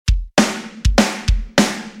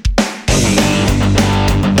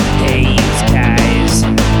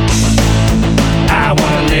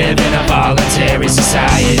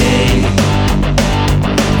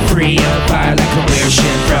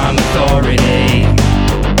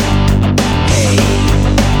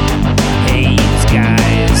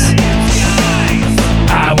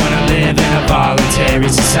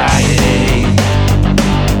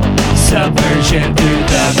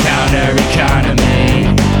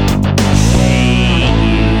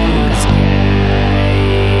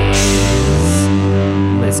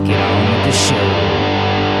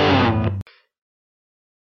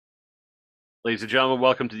Ladies and gentlemen,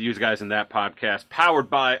 welcome to the You Guys in That podcast, powered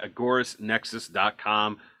by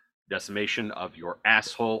agorasnexus.com. Decimation of your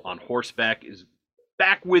asshole on horseback is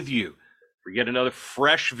back with you for yet another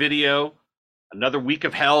fresh video. Another week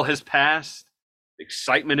of hell has passed.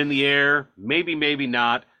 Excitement in the air. Maybe, maybe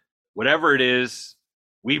not. Whatever it is,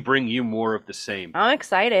 we bring you more of the same. I'm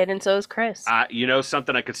excited, and so is Chris. You know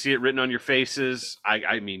something? I could see it written on your faces.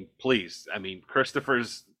 I mean, please. I mean,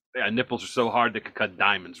 Christopher's nipples are so hard they could cut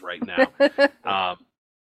diamonds right now.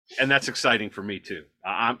 And that's exciting for me too.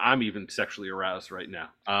 I'm even sexually aroused right now.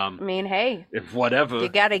 I mean, hey, if whatever, you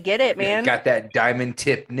gotta get it, man. Got that diamond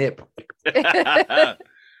tip nip.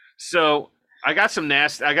 So I got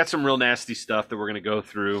some real nasty stuff that we're gonna go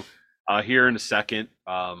through here in a second.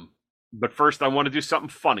 But first, I want to do something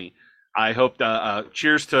funny. I hope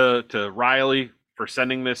cheers to Riley for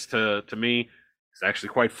sending this to me. It's actually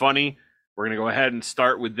quite funny. We're gonna go ahead and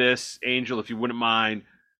start with this. Angel, if you wouldn't mind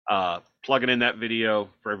plugging in that video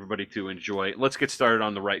for everybody to enjoy. Let's get started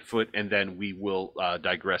on the right foot, and then we will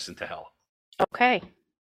digress into hell. Okay.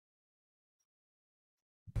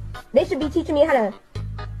 They should be teaching me how to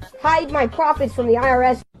hide my profits from the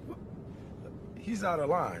IRS. He's out of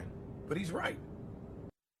line, but he's right.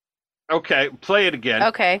 Okay, play it again.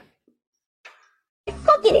 Okay. I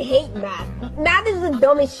fucking hate math. Math is the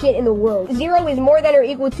dumbest shit in the world. 0 is more than or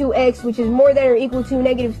equal to x, which is more than or equal to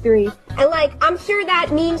 -3. And like, I'm sure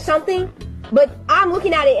that means something, but I'm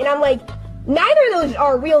looking at it and I'm like, neither of those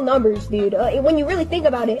are real numbers, dude. When you really think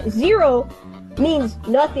about it, 0 means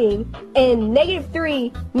nothing, and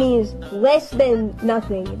 -3 means less than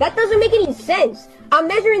nothing. That doesn't make any sense. I'm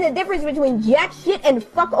measuring the difference between jack shit and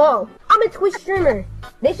fuck all. I'm a Twitch streamer.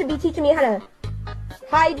 They should be teaching me how to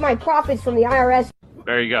hide my profits from the IRS.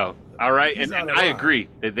 There you go. All right, and I agree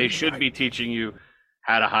that they should be teaching you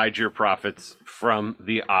how to hide your profits from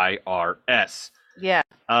the IRS. Yeah.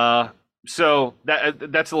 So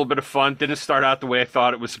that's a little bit of fun. Didn't start out the way I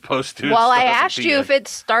thought it was supposed to. Well, I asked you if it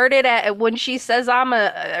started at when she says I'm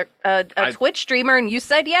a Twitch streamer, and you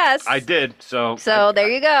said yes. I did. So there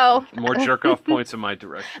you go. More jerk off points in my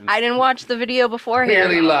direction. I didn't watch the video beforehand.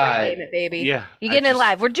 Barely live, baby. Yeah, you getting it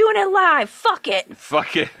live? We're doing it live. Fuck it.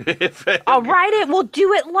 Fuck it. I'll write it. We'll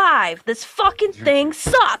do it live. This fucking thing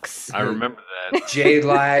sucks. I remember that. Jay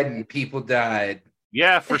lied and people died.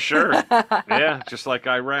 Yeah, for sure. Yeah, just like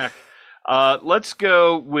Iraq. Let's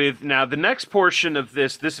go with now the next portion of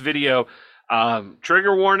this video.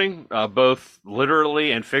 Trigger warning, both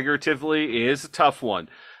literally and figuratively, is a tough one.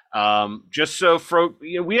 Just so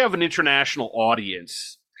we have an international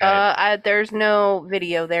audience. Okay? There's no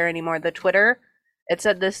video there anymore. The Twitter, it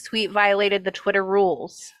said this tweet violated the Twitter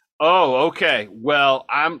rules. Oh, okay. Well,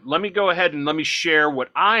 let me go ahead and let me share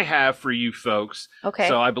what I have for you folks. Okay.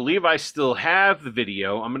 So I believe I still have the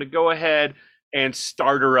video. I'm going to go ahead and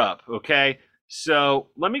start her up, okay? So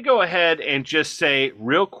let me go ahead and just say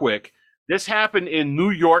real quick, this happened in New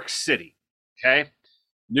York City, okay?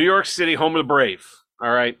 New York City, home of the brave,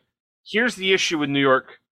 all right? Here's the issue with New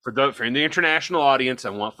York, for the international audience,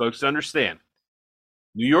 I want folks to understand.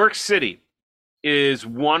 New York City is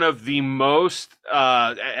one of the most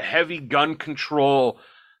heavy gun control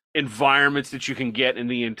environments that you can get in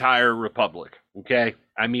the entire republic, okay?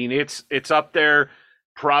 I mean, it's up there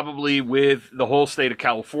probably with the whole state of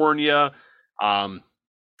California.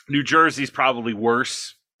 New Jersey's probably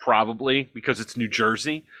worse, probably because it's New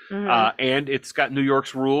Jersey, and it's got New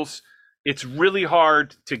York's rules. It's really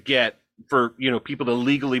hard to get for people to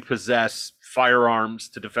legally possess firearms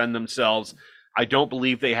to defend themselves. I don't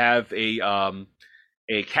believe they have a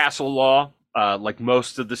castle law like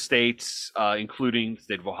most of the states, including the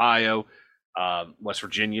state of Ohio, West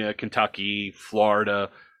Virginia, Kentucky,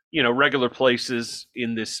 Florida. Regular places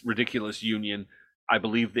in this ridiculous union. I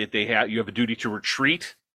believe that you have a duty to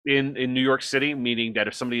retreat in New York City, meaning that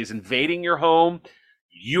if somebody is invading your home,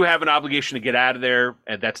 you have an obligation to get out of there,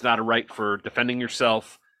 and that's not a right for defending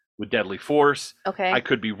yourself with deadly force. Okay. I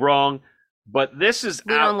could be wrong, but this is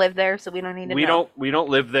we don't live there, so we don't need to know. We don't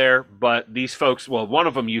live there, but these folks, well, one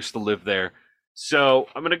of them used to live there. So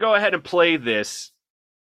I'm going to go ahead and play this.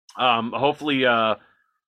 Hopefully,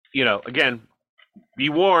 again, be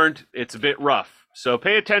warned, it's a bit rough. So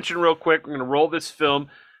pay attention real quick. We're going to roll this film.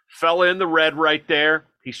 Fella in the red right there.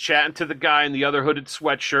 He's chatting to the guy in the other hooded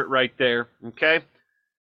sweatshirt right there. Okay?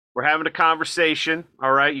 We're having a conversation.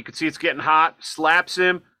 All right? You can see it's getting hot. Slaps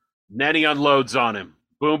him. Then he unloads on him.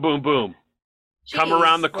 Boom, boom, boom. Jeez, come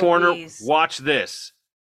around the corner. Louise. Watch this.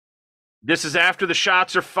 This is after the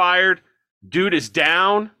shots are fired. Dude is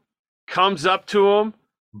down. Comes up to him.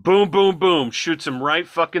 Boom, boom, boom. Shoots him right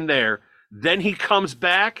fucking there. Then he comes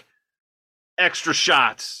back. Extra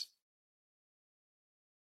shots.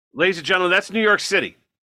 ladies and gentlemen, that's New York City.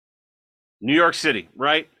 New York City,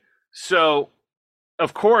 right? So,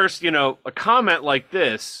 of course, a comment like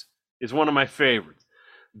this is one of my favorites.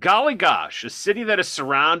 Golly gosh, a city that is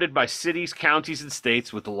surrounded by cities, counties, and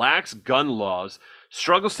states with lax gun laws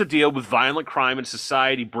struggles to deal with violent crime in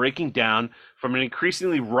society breaking down from an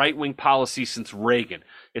increasingly right-wing policy since Reagan.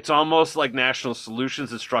 It's almost like national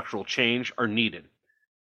solutions and structural change are needed.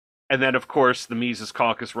 And then, of course, the Mises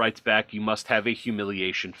Caucus writes back, you must have a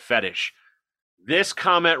humiliation fetish. This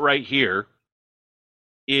comment right here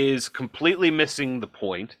is completely missing the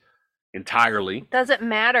point entirely. Doesn't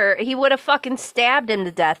matter. He would have fucking stabbed him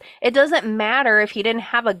to death. It doesn't matter if he didn't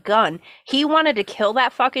have a gun. He wanted to kill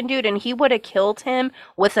that fucking dude, and he would have killed him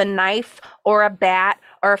with a knife or a bat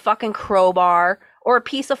or a fucking crowbar or a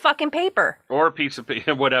piece of fucking paper. Or a piece of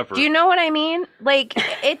whatever. Do you know what I mean? Like,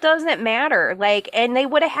 it doesn't matter. Like, and they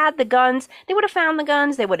would have had the guns. They would have found the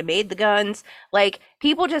guns. They would have made the guns. Like,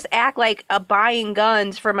 people just act like buying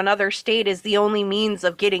guns from another state is the only means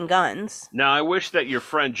of getting guns. Now, I wish that your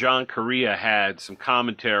friend John Correa had some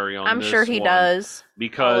commentary on I'm this sure he one, does.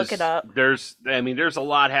 because I'll look it up. there's a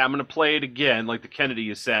lot happening. I'm going to play it again, like the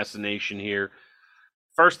Kennedy assassination here.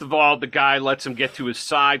 First of all, the guy lets him get to his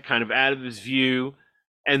side, kind of out of his view.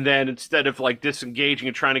 And then instead of like disengaging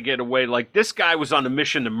and trying to get away, like this guy was on a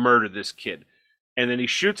mission to murder this kid. And then he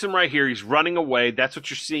shoots him right here. He's running away. That's what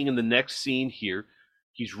you're seeing in the next scene here.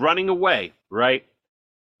 He's running away, right?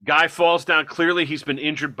 Guy falls down. Clearly, he's been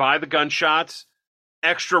injured by the gunshots.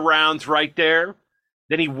 Extra rounds right there.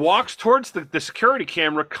 Then he walks towards the security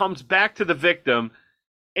camera, comes back to the victim,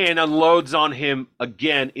 and unloads on him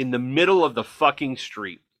again in the middle of the fucking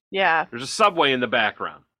street. Yeah. There's a subway in the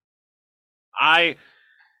background.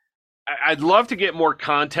 I'd love to get more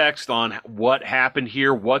context on what happened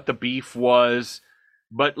here, what the beef was.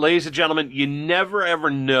 But ladies and gentlemen, you never ever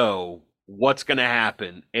know what's going to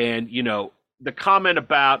happen. And, the comment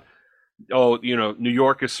about, New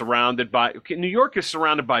York is surrounded by, New York is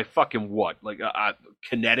surrounded by fucking what? Like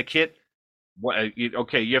Connecticut? What,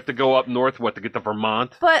 okay, you have to go up north, to get to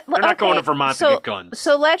Vermont? But they're not going to Vermont to get guns.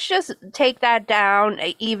 So let's just take that down.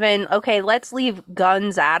 Let's leave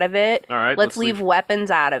guns out of it. All right, Let's leave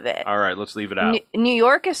weapons out of it. All right, let's leave it out. New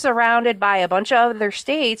York is surrounded by a bunch of other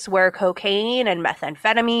states where cocaine and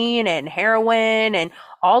methamphetamine and heroin and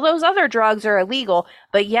all those other drugs are illegal,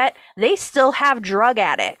 but yet they still have drug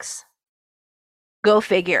addicts. Go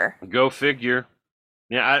figure. Go figure.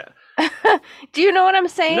 Yeah, Do you know what I'm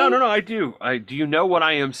saying? No, I do. Do you know what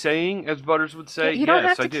I am saying, as Butters would say? You don't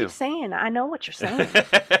yes, have to keep saying. I know what you're saying.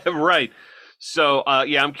 Right. So,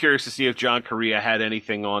 I'm curious to see if John Correa had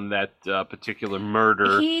anything on that particular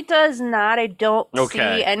murder. He does not. I don't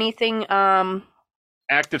see anything.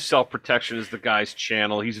 Active Self-Protection is the guy's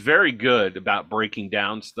channel. He's very good about breaking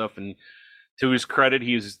down stuff, and to his credit,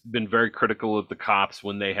 he's been very critical of the cops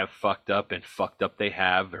when they have fucked up, and fucked up they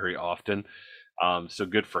have very often. So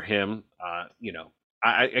good for him.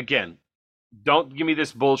 Again, don't give me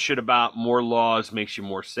this bullshit about more laws makes you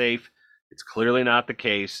more safe. It's clearly not the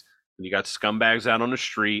case. When you got scumbags out on the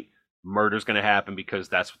street, murder's going to happen because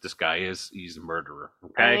that's what this guy is. He's a murderer.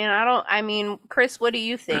 Okay. Chris, what do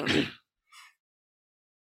you think?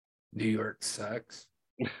 New York sucks.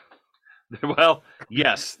 Well,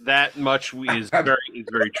 yes, that much is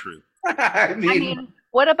very true. I mean,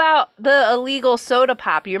 what about the illegal soda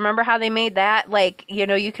pop? You remember how they made that? Like,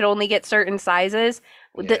 you could only get certain sizes.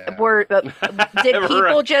 Yeah. Did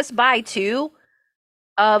people just buy two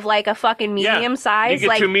of like a fucking medium size? You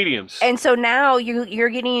get two mediums. And so now you're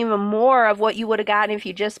getting even more of what you would have gotten if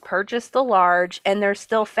you just purchased the large, and there's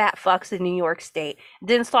still fat fucks in New York State.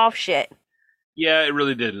 Didn't solve shit. Yeah, it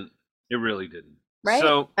really didn't. It really didn't. Right?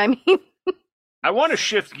 So, I want to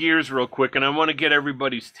shift gears real quick, and I want to get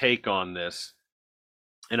everybody's take on this.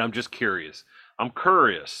 And I'm just curious. I'm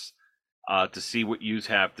curious to see what you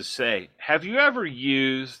have to say. Have you ever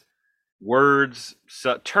used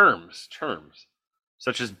terms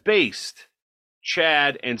such as based,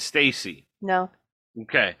 Chad, and Stacy? No.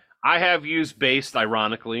 Okay. I have used based,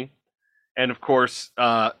 ironically. And of course,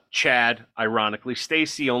 Chad, ironically.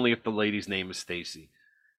 Stacy only if the lady's name is Stacy.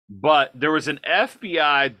 But there was an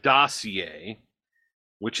FBI dossier,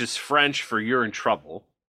 which is French for you're in trouble.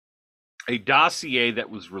 A dossier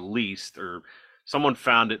that was released, or someone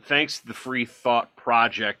found it, thanks to the Free Thought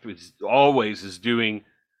Project, which always is doing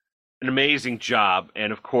an amazing job.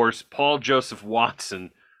 And of course, Paul Joseph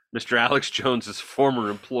Watson, Mr. Alex Jones's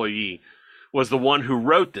former employee, was the one who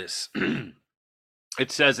wrote this.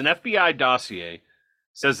 It says, an FBI dossier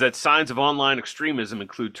says that signs of online extremism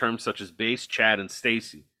include terms such as base, Chad, and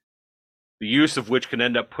Stacy, the use of which can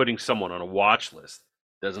end up putting someone on a watch list.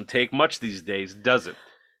 Doesn't take much these days, does it?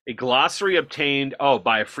 A glossary obtained,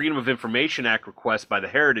 by a Freedom of Information Act request by the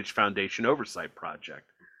Heritage Foundation Oversight Project.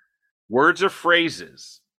 Words or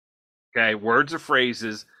phrases, okay, words or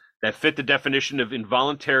phrases that fit the definition of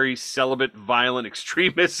involuntary, celibate, violent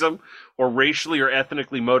extremism or racially or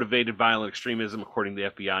ethnically motivated violent extremism, according to the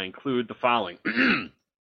FBI, include the following.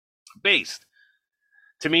 Based,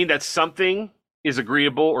 to mean that something is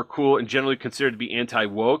agreeable or cool and generally considered to be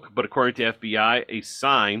anti-woke, but according to FBI, a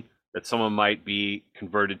sign that someone might be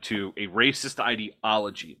converted to a racist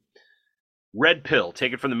ideology. Red pill,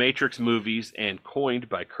 taken from the Matrix movies and coined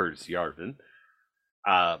by Curtis Yarvin.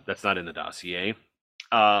 That's not in the dossier.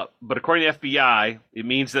 But according to FBI, it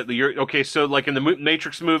means that so like in the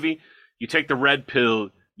Matrix movie, you take the red pill,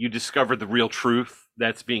 you discover the real truth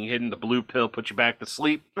that's being hidden. The blue pill puts you back to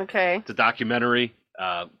sleep. Okay. It's a documentary,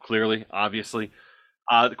 clearly, obviously.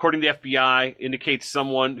 According to the FBI, indicates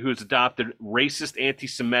someone who has adopted racist,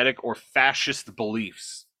 anti-Semitic, or fascist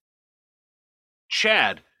beliefs.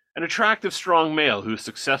 Chad, an attractive, strong male who is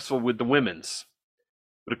successful with the women's.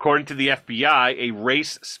 But according to the FBI, a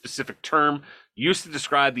race-specific term used to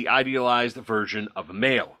describe the idealized version of a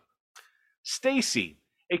male. Stacy,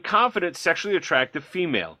 a confident, sexually attractive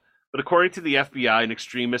female, but according to the FBI, an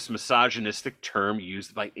extremist, misogynistic term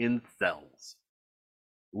used by incels.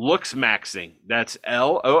 Looks maxing, that's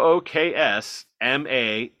LOOKSMAXXING,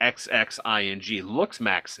 looks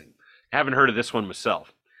maxing. Haven't heard of this one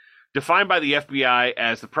myself. Defined by the FBI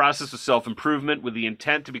as the process of self-improvement with the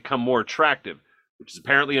intent to become more attractive, which is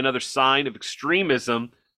apparently another sign of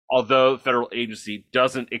extremism, although the federal agency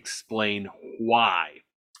doesn't explain why.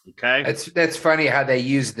 Okay? That's funny how they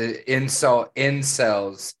use the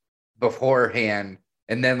incels beforehand,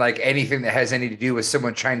 and then like anything that has anything to do with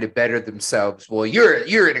someone trying to better themselves. Well,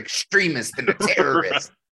 you're an extremist and a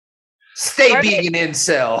terrorist. Stay being an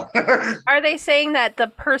incel. Are they saying that the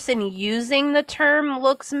person using the term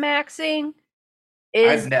looks maxing?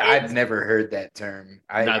 I've never heard that term.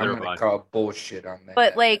 I'm going to call bullshit on that.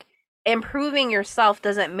 But like improving yourself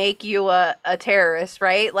doesn't make you a terrorist,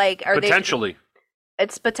 right? Like potentially.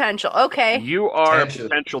 It's potential. Okay. You are a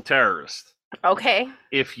potential terrorist. Okay.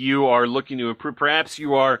 If you are looking to improve, perhaps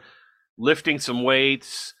you are lifting some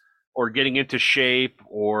weights or getting into shape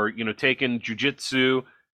or, taking jujitsu.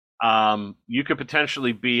 You could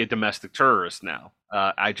potentially be a domestic terrorist now.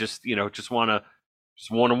 I just want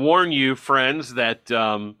to warn you, friends, that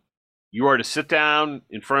you are to sit down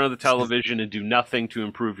in front of the television and do nothing to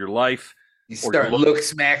improve your life. You start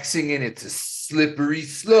looks maxing and it's a slippery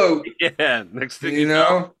slope. Yeah, next thing you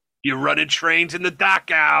know, you're running trains in the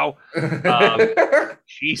Dachau.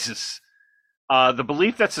 Jesus. The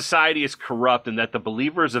belief that society is corrupt and that the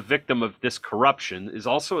believer is a victim of this corruption is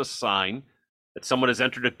also a sign that someone has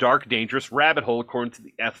entered a dark, dangerous rabbit hole, according to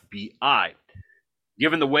the FBI.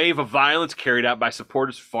 Given the wave of violence carried out by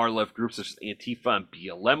supporters of far-left groups such as Antifa and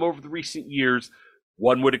BLM over the recent years,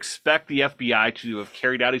 one would expect the FBI to have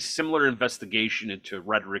carried out a similar investigation into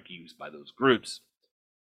rhetoric used by those groups.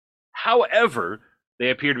 However, they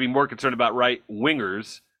appear to be more concerned about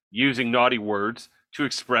right-wingers using naughty words to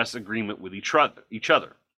express agreement with each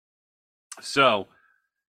other. So,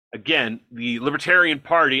 again, the Libertarian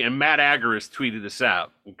Party, and Matt Agaris tweeted this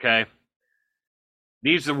out, okay?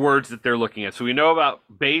 These are words that they're looking at. So we know about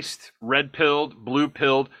based, red-pilled,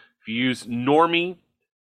 blue-pilled. If you use normie,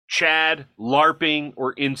 Chad, LARPing,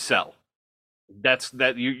 or incel.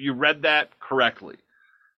 You read that correctly.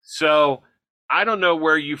 So I don't know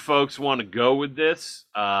where you folks want to go with this.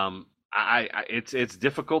 It's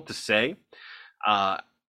difficult to say.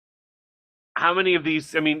 How many of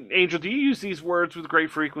these? I mean, Angel, do you use these words with great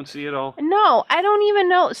frequency at all? No, I don't even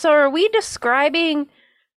know. So are we describing,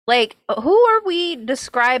 like, who are we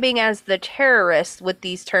describing as the terrorists with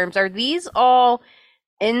these terms? Are these all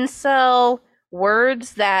incel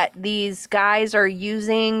words that these guys are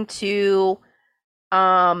using to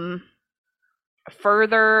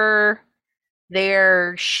further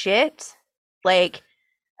their shit? Like,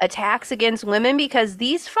 attacks against women? Because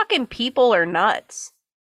these fucking people are nuts.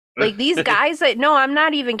 Like, these guys that, no, I'm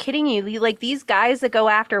not even kidding you. Like, these guys that go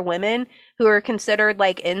after women who are considered,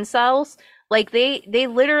 like, incels, like, they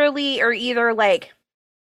literally are either, like,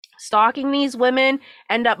 stalking these women,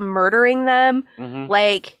 end up murdering them,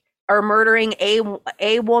 like, or murdering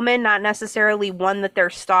a woman, not necessarily one that they're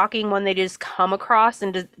stalking, one they just come across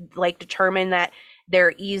and, like, determine that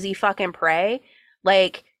they're easy fucking prey.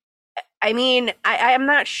 Like, I mean, I'm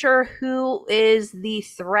not sure who is the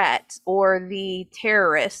threat or the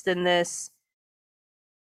terrorist in this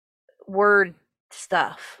word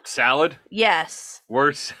stuff. Salad? Yes.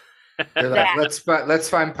 Words. They're like, let's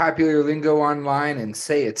find popular lingo online and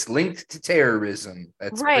say it's linked to terrorism.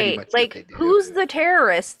 That's pretty Right. much what they Like, do. who's the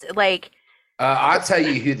terrorist? Like, I'll tell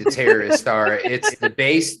you who the terrorists are. It's the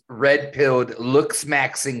base red-pilled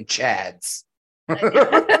looks-maxing Chads.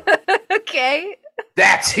 okay,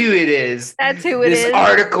 That's who it is. that's who it This is.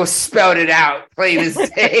 article spelled it out, plain as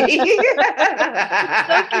day.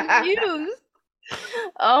 So confused.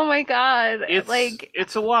 Oh my god. It's Like,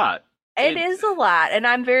 it's a lot. it is a lot, and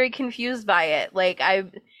I'm very confused by it. Like, I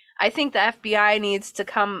think the FBI needs to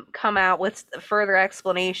come out with further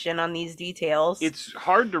explanation on these details. It's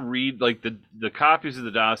hard to read like the copies of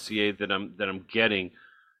the dossier that I'm getting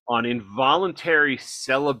on involuntary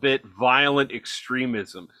celibate violent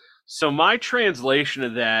extremism. So my translation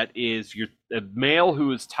of that is you're a male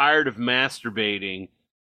who is tired of masturbating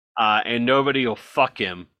and nobody will fuck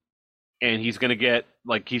him, and he's gonna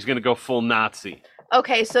go full Nazi.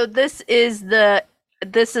 Okay, so this is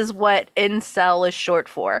what incel is short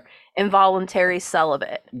for, involuntary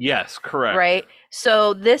celibate, Yes, correct. right?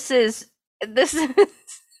 So this is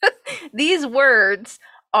these words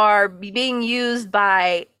are being used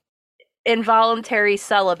by involuntary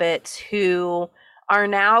celibates who are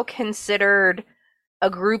now considered a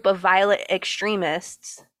group of violent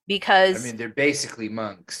extremists I because mean, they're basically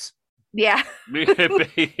monks. yeah,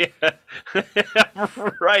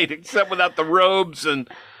 Right, except without the robes and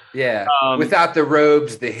Yeah, without the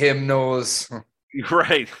robes, the hymnals,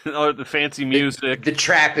 right, or the fancy music. the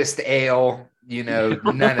Trappist ale, none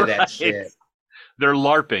of that Right. shit. They're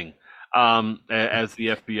LARPing, as the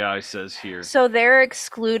FBI says here. so they're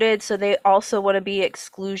excluded. So they also want to be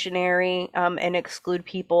exclusionary and exclude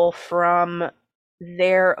people from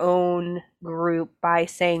their own group by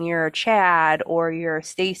saying you're a Chad or you're a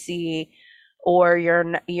Stacy or you're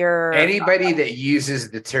Anybody that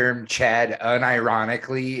uses the term Chad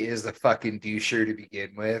unironically is a fucking doucher to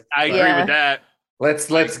begin with. I agree Yeah. with that.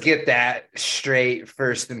 Let's get that straight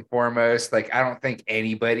first and foremost. Like, I don't think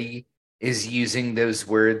anybody is using those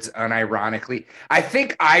words unironically. I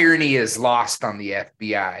think irony is lost on the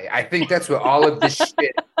FBI. I think that's what all of this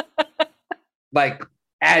shit like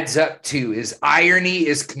adds up to, is irony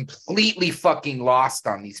is completely fucking lost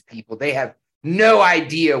on these people. They have no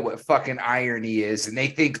idea what fucking irony is, and they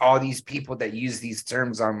think all these people that use these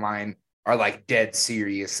terms online are like dead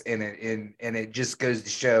serious, and it just goes to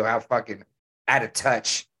show how fucking out of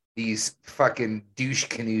touch these fucking douche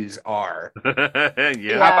canoes are.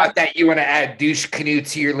 Yeah. How about that? You want to add douche canoe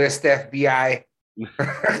to your list, FBI?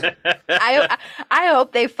 I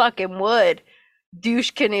hope they fucking would.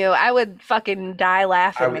 Douche canoe. I would fucking die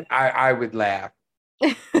laughing. I would laugh.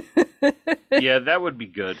 Yeah, that would be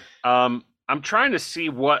good. I'm trying to see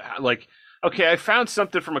okay, I found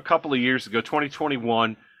something from a couple of years ago,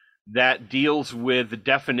 2021, that deals with the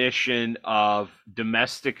definition of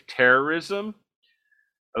domestic terrorism.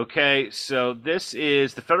 Okay, so this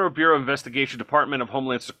is the Federal Bureau of Investigation, Department of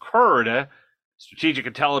Homeland Security, Strategic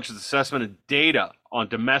Intelligence Assessment and Data on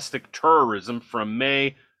Domestic Terrorism from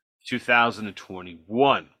May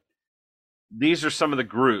 2021. These are some of the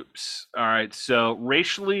groups. All right, so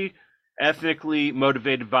racially, ethnically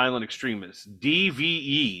motivated violent extremists,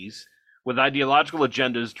 DVEs, with ideological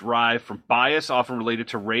agendas derived from bias often related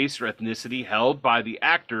to race or ethnicity held by the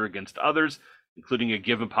actor against others, including a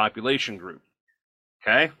given population group.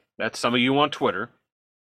 Okay, that's some of you on Twitter.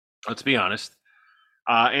 Let's be honest.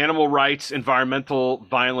 Animal rights, environmental,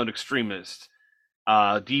 violent extremists.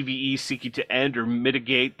 DVE seeking to end or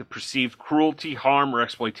mitigate the perceived cruelty, harm, or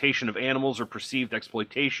exploitation of animals, or perceived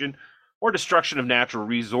exploitation or destruction of natural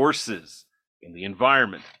resources in the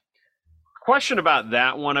environment. Question about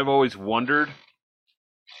that one, I've always wondered.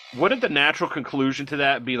 Wouldn't the natural conclusion to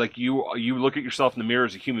that be like you look at yourself in the mirror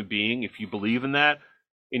as a human being, if you believe in that,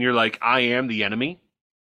 and you're like, I am the enemy?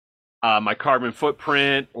 My carbon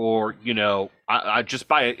footprint, or, I just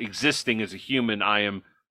by existing as a human, I am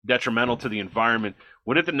detrimental to the environment.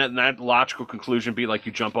 Wouldn't the logical conclusion be like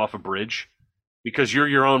you jump off a bridge? Because you're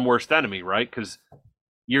your own worst enemy, right? Because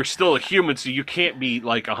you're still a human, so you can't be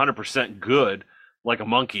like 100% good like a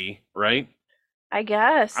monkey, right? I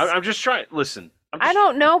guess. I'm just trying. Listen, I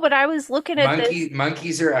don't know, but I was looking at this.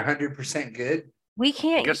 Monkeys are 100% good. We I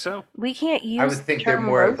can't. guess so. We can't use. I would think the they're term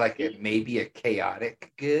more of like roasty. maybe a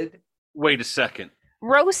chaotic good. Wait a second.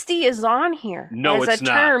 Roasty is on here. No, as it's a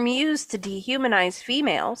not. term used to dehumanize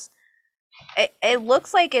females. It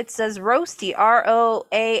looks like it says roasty,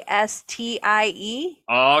 ROASTIE.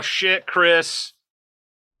 Oh shit, Chris.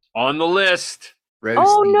 On the list.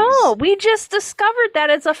 Oh no, Roasties. we just discovered that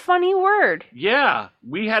it's a funny word. Yeah,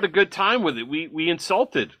 we had a good time with it. We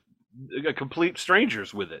insulted complete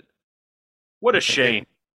strangers with it. What a shame.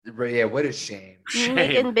 Yeah, what a shame. You're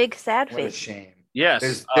making big sad What a face. shame.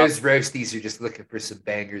 Yes. Those roasties are just looking for some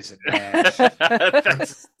bangers and mash.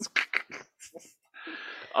 That's-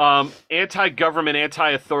 anti-government,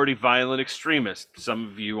 anti-authority, violent extremists. Some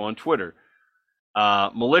of you on Twitter.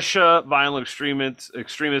 Militia, violent extremists,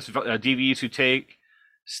 DVs who take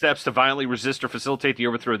steps to violently resist or facilitate the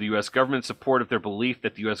overthrow of the U.S. government in support of their belief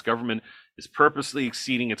that the U.S. government is purposely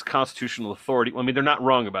exceeding its constitutional authority. Well, I mean, they're not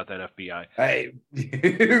wrong about that, FBI. Right.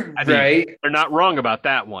 They're not wrong about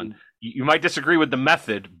that one. You might disagree with the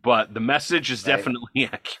method, but the message is definitely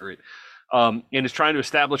accurate. And is trying to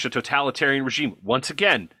establish a totalitarian regime. Once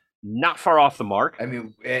again, not far off the mark. I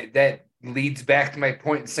mean, that leads back to my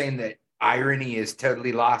point in saying that irony is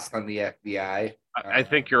totally lost on the FBI. I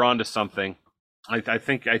think you're onto something. I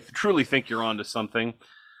truly think you're onto something.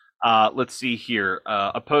 Let's see here.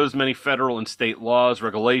 Oppose many federal and state laws,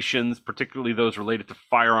 regulations, particularly those related to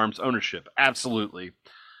firearms ownership. Absolutely.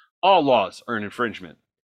 All laws are an infringement.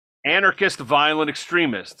 Anarchist, violent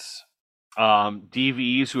extremists.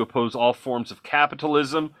 DVEs who oppose all forms of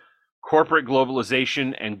capitalism, corporate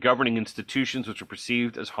globalization, and governing institutions which are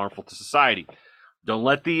perceived as harmful to society. Don't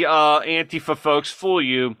let the Antifa folks fool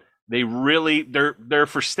you. They're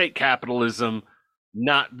for state capitalism,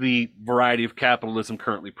 not the variety of capitalism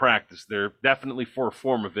currently practiced. They're definitely for a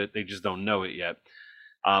form of it. They just don't know it yet,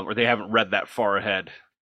 or they haven't read that far ahead,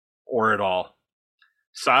 or at all.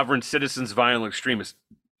 Sovereign citizens, violent extremists.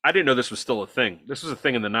 I didn't know this was still a thing. This was a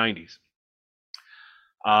thing in the 90s.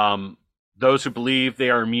 Those who believe they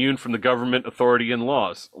are immune from the government, authority, and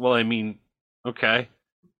laws. Well, I mean, okay.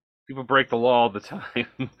 People break the law all the time.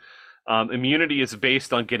 Immunity is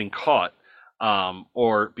based on getting caught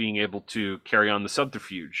or being able to carry on the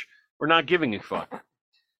subterfuge or not giving a fuck.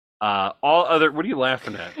 All other. What are you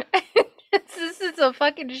laughing at? This is a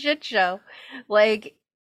fucking shit show. Like,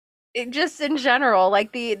 just in general,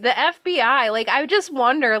 like the FBI, like I just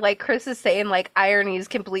wonder, like Chris is saying, like irony is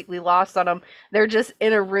completely lost on them. They're just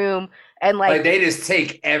in a room and like they just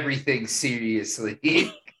take everything seriously.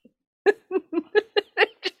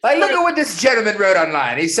 Like, look at what this gentleman wrote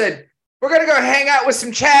online. He said, "We're gonna go hang out with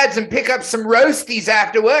some Chads and pick up some roasties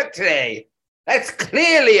after work today. That's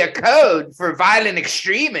clearly a code for violent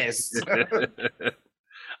extremists."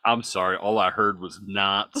 I'm sorry. All I heard was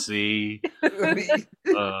Nazi.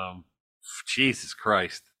 Jesus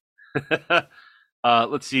Christ.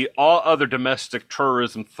 Let's see. All other domestic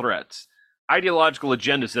terrorism threats. Ideological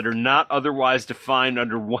agendas that are not otherwise defined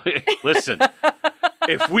under one. Listen,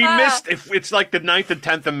 if it's like the 9th and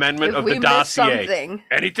 10th Amendment of the dossier,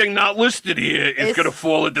 anything not listed here is going to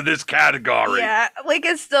fall into this category. Yeah, like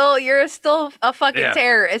you're still a fucking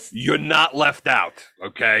terrorist. You're not left out,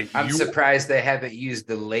 okay? I'm surprised they haven't used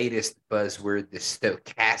the latest buzzword, the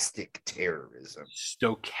stochastic terrorism.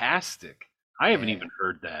 Stochastic? I haven't even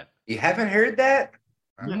heard that. You haven't heard that?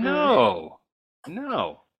 No.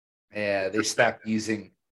 Yeah, they stopped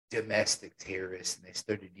using domestic terrorists and they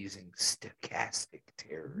started using stochastic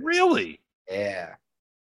terrorists. Really? Yeah.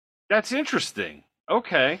 That's interesting.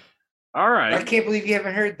 Okay. All right. I can't believe you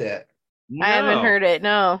haven't heard that. No. I haven't heard it,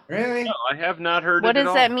 no. Really? No, I have not heard what it at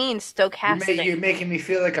all. What does that mean, stochastic? You're making me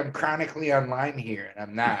feel like I'm chronically online here, and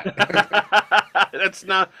I'm not. That's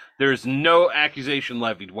not. There's no accusation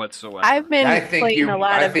levied whatsoever. I've been playing a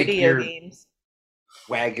lot of video games.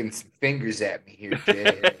 Wagging some fingers at me here,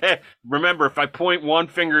 Jay. Remember, if I point one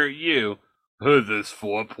finger at you, there's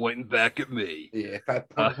 4 pointing back at me. Yeah, if I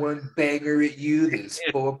point one banger at you, there's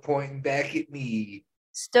 4 pointing back at me.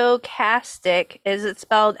 Stochastic, is it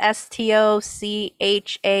spelled Stochastic?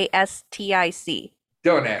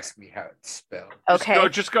 Don't ask me how it's spelled. Okay.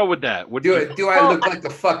 Just go with that. Do I look like a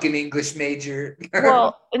fucking English major?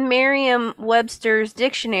 Well, in Merriam-Webster's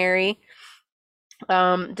dictionary,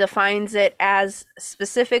 defines it as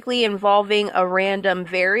specifically involving a random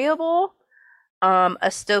variable, a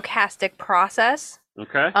stochastic process,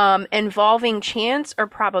 involving chance or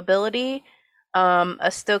probability, a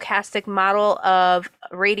stochastic model of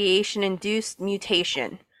radiation-induced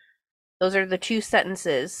mutation. Those are the two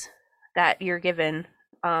sentences that you're given,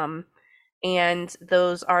 and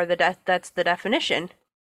those are that's the definition.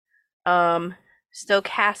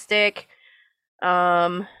 Stochastic,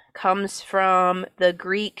 comes from the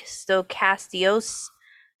Greek stochastios,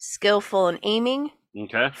 skillful in aiming.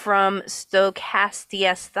 Okay. From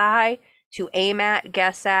stochastiesthai, to aim at,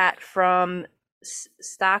 guess at, from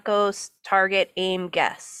stakos, target, aim,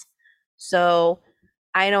 guess. So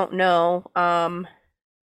I don't know. Are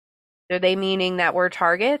they meaning that we're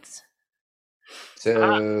targets? So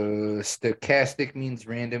stochastic means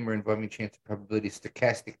random or involving chance or probability.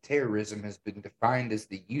 Stochastic terrorism has been defined as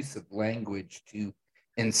the use of language to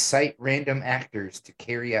incite random actors to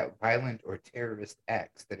carry out violent or terrorist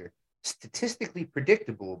acts that are statistically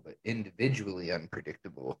predictable but individually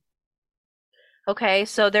unpredictable. Okay,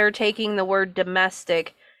 so they're taking the word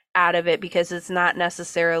domestic out of it because it's not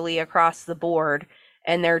necessarily across the board,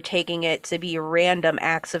 and they're taking it to be random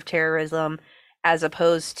acts of terrorism as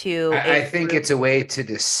opposed to I think it's a way to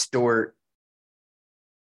distort,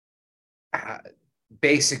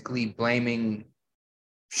 basically blaming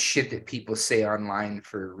shit that people say online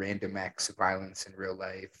for random acts of violence in real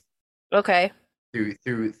life. Okay.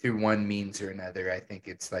 Through one means or another. I think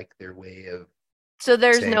it's like their way of So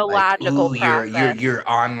there's saying, no like, logical ooh, your process.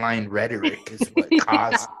 online rhetoric is what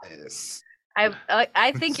caused this.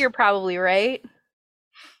 I think you're probably right.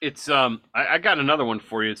 It's I got another one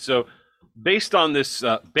for you. So based on this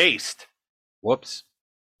whoops.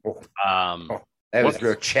 Oh, Um that was whoops.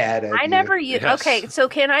 real Chad of I you. never Yes. Okay, so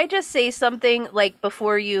can I just say something like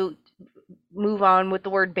before you move on with the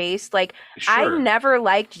word based? Like I Sure. never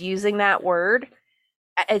liked using that word.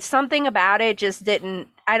 It's something about it just didn't,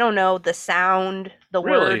 I don't know, the sound, the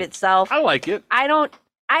word Really? itself. I like it. I don't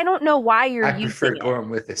know why you're I prefer using going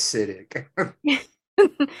with acidic. it.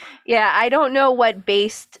 Yeah, I don't know what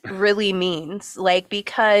based really means. Like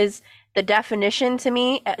because the definition to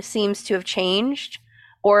me seems to have changed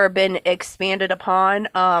or been expanded upon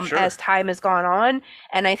Sure. as time has gone on,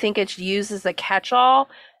 and I think it's used as a catch-all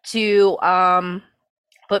to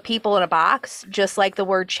put people in a box, just like the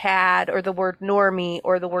word Chad or the word normie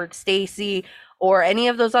or the word Stacy or any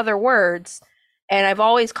of those other words. And I've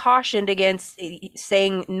always cautioned against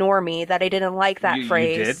saying normie, that I didn't like that You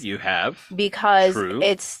phrase. did. You have. Because True.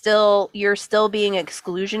 it's still, you're still being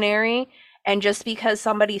exclusionary. And just because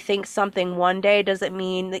somebody thinks something one day doesn't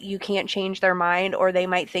mean that you can't change their mind, or they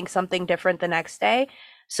might think something different the next day.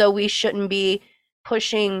 So we shouldn't be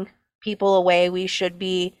pushing people away. We should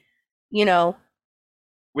be, you know,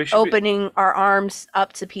 We should opening our arms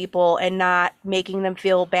up to people and not making them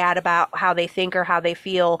feel bad about how they think or how they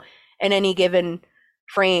feel in any given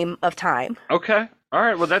frame of time. Okay. All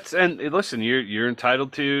right. Well, that's, and listen, you're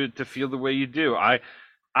entitled to feel the way you do.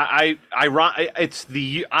 It's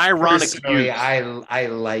the ironic Personally, use. I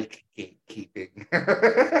like gatekeeping.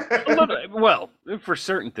 Well, for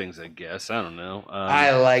certain things, I guess. I don't know.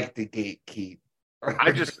 I like the gatekeep.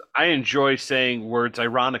 I enjoy saying words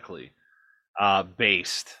ironically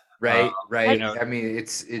based. right. You know, I mean,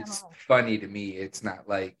 it's funny to me. It's not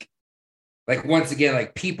like once again,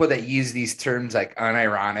 like people that use these terms like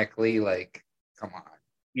unironically, like, come on.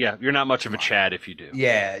 yeah, you're not much of a Chad if you do.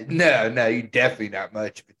 Yeah, no, you're definitely not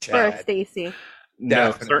much of a Or Chad. Stacy. No,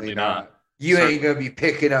 Definitely certainly not. You ain't gonna be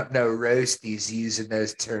picking up no roasties using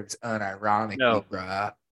those terms unironically, No.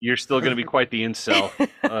 bruh. You're still going to be quite the incel.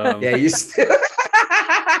 Yeah, you still.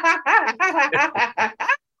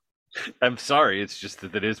 I'm sorry. It's just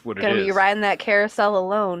that it is what it Gonna is. be riding that carousel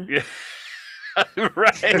alone. Yeah.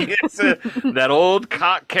 Right. It's that old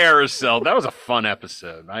cock carousel. That was a fun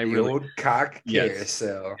episode. Old cock Yes.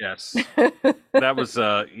 carousel. Yes. That was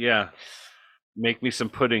yeah. Make me some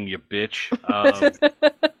pudding, you bitch.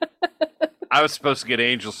 I was supposed to get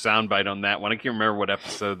Angel's soundbite on that one. I can't remember what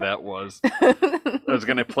episode that was. I was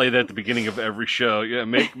gonna play that at the beginning of every show. Yeah,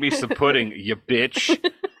 make me some pudding, you bitch.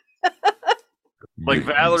 Like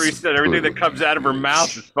Valerie said, everything that comes out of her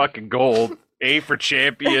mouth is fucking gold. A for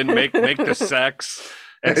champion, make the sex,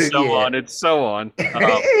 and so on and so on.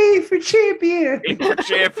 A for champion. A for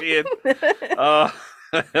champion.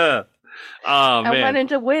 Oh I man. wanted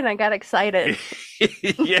to win. I got excited.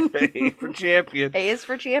 Yeah, A for champion. A is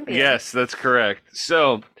for champion. Yes, that's correct.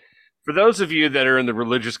 So, for those of you that are in the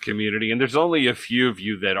religious community, and there's only a few of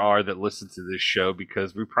you that listen to this show,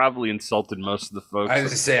 because we probably insulted most of the folks. I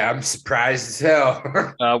was gonna say, I'm surprised as hell.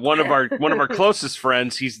 One of our closest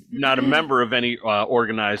friends, he's not a member of any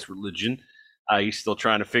organized religion. He's still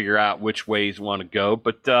trying to figure out which ways want to go.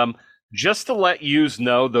 But just to let yous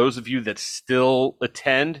know, those of you that still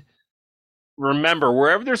attend, remember,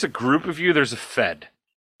 wherever there's a group of you, there's a Fed.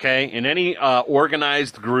 Okay, in any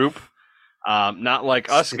organized group. Not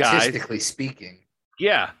like us guys. Statistically speaking.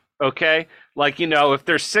 Yeah. Okay. Like, if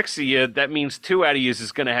there's 6 of you, that means 2 out of you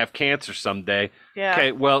is going to have cancer someday. Yeah.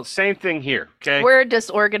 Okay. Well, same thing here. Okay. We're a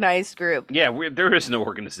disorganized group. Yeah. There is no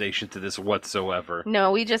organization to this whatsoever.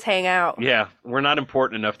 No, we just hang out. Yeah. We're not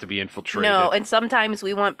important enough to be infiltrated. No, and sometimes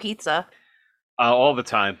we want pizza. All the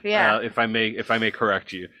time. Yeah. If I may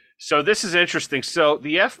correct you. So this is interesting. So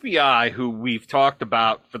the FBI, who we've talked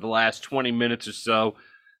about for the last 20 minutes or so,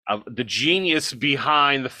 the genius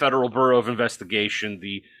behind the Federal Bureau of Investigation,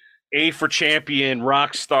 the A for champion,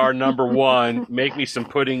 rock star number one, make me some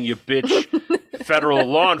pudding, you bitch, federal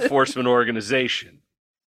law enforcement organization.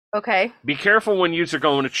 Okay. Be careful when you are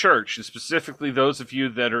going to church, and specifically those of you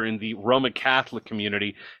that are in the Roman Catholic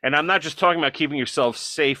community. And I'm not just talking about keeping yourself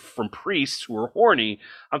safe from priests who are horny.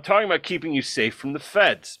 I'm talking about keeping you safe from the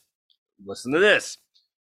feds. Listen to this.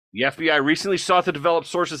 The FBI recently sought to develop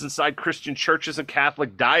sources inside Christian churches and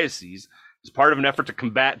Catholic dioceses as part of an effort to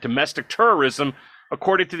combat domestic terrorism,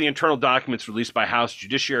 according to the internal documents released by House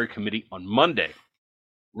Judiciary Committee on Monday.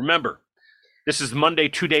 Remember, this is Monday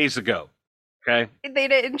 2 days ago. Okay. They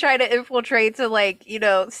didn't try to infiltrate to, like,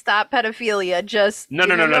 stop pedophilia. Just no.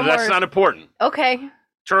 That's not important. Okay.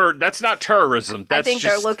 That's not terrorism. That's I think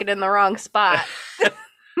they're looking in the wrong spot.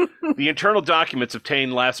 The internal documents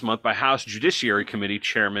obtained last month by House Judiciary Committee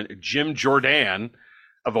Chairman Jim Jordan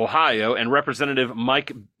of Ohio and Representative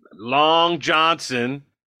Mike Long Johnson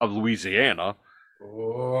of Louisiana.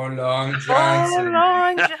 Oh, Long Johnson. Oh,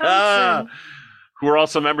 Long Johnson. Who are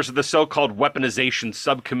also members of the so-called weaponization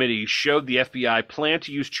subcommittee, showed the FBI plan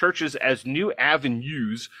to use churches as new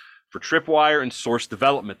avenues for tripwire and source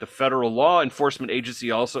development. The federal law enforcement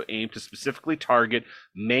agency also aimed to specifically target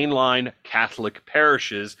mainline Catholic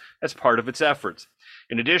parishes as part of its efforts.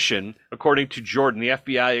 In addition, according to Jordan, the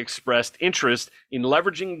FBI expressed interest in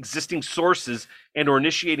leveraging existing sources and or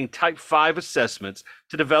initiating Type 5 assessments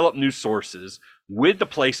to develop new sources with the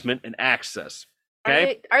placement and access.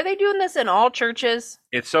 Okay. Are they doing this in all churches?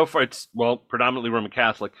 It's predominantly Roman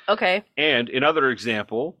Catholic. Okay. And another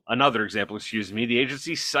example, the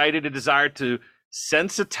agency cited a desire to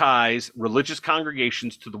sensitize religious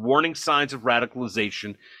congregations to the warning signs of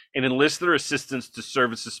radicalization and enlist their assistance to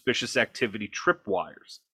serve as suspicious activity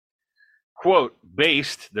tripwires. Quote,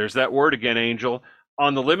 based, there's that word again, Angel,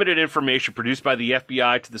 on the limited information produced by the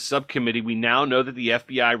FBI to the subcommittee, we now know that the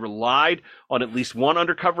FBI relied on at least one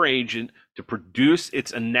undercover agent to produce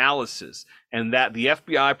its analysis, and that the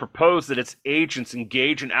FBI proposed that its agents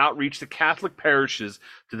engage in outreach to Catholic parishes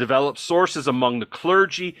to develop sources among the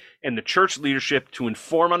clergy and the church leadership to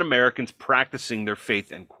inform on Americans practicing their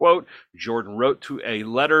faith, end quote. Jordan wrote to a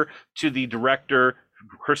letter to the director,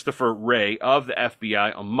 Christopher Wray, of the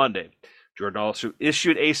FBI on Monday. Jordan also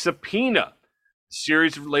issued a subpoena, a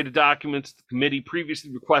series of related documents the committee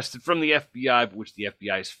previously requested from the FBI, but which the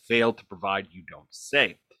FBI has failed to provide, you don't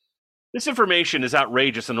say. This information is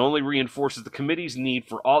outrageous and only reinforces the committee's need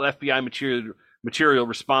for all FBI material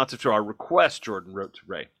responsive to our request, Jordan wrote to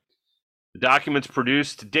Wray. The documents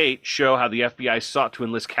produced to date show how the FBI sought to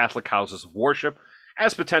enlist Catholic houses of worship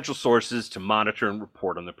as potential sources to monitor and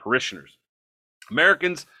report on their parishioners.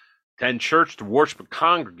 Americans attend church to worship and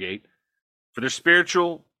congregate for their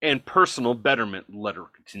spiritual and personal betterment, the letter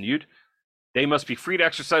continued. They must be free to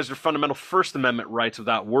exercise their fundamental First Amendment rights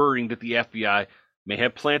without worrying that the FBI may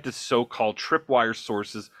have planted so-called tripwire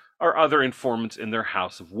sources or other informants in their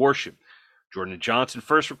house of worship. Jordan and Johnson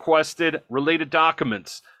first requested related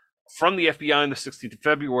documents from the FBI on the 16th of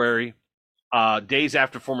February, days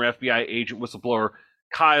after former FBI agent whistleblower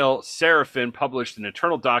Kyle Seraphin published an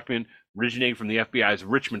internal document originating from the FBI's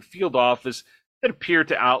Richmond field office that appeared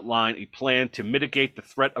to outline a plan to mitigate the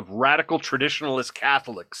threat of radical traditionalist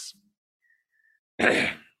Catholics.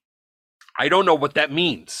 I don't know what that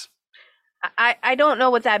means. I don't know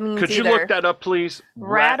what that means Could you either. look that up, please?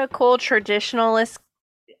 Radical traditionalist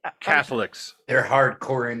Catholics. They're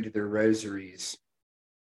hardcore into their rosaries.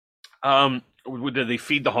 Do they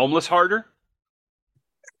feed the homeless harder?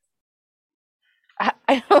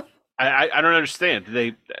 I don't. I don't understand. Do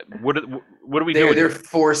they? What are we doing? They're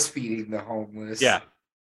force feeding the homeless. Yeah.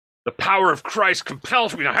 The power of Christ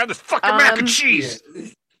compels me to have this fucking mac and cheese.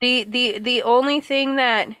 Yeah. The only thing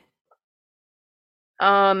that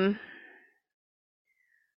I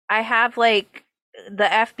have, like, the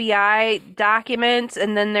FBI documents,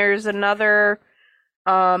 and then there's another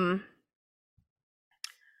I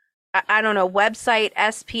don't know, website,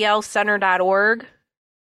 splcenter.org.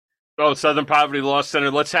 Oh, Southern Poverty Law Center.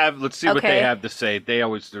 Let's see what they Okay. have to say. They're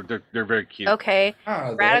very cute. Okay.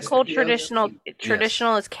 Oh, Radical that's-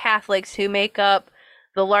 traditionalist Catholics who make up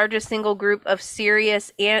the largest single group of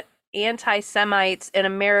serious anti-Semites in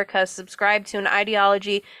America subscribe to an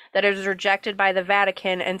ideology that is rejected by the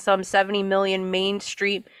Vatican and some 70 million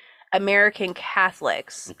mainstream American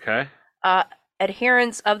Catholics. Okay.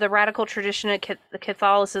 Adherents of the radical tradition of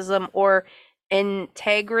Catholicism or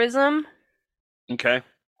integrism Okay.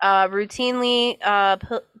 routinely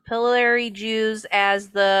pillory Jews as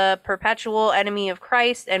the perpetual enemy of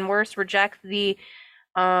Christ, and worse, reject the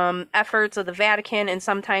efforts of the Vatican and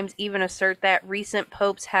sometimes even assert that recent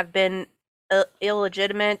popes have been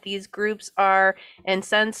illegitimate. These groups are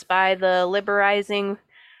incensed by the liberalizing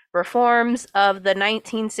reforms of the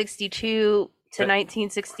 1962 to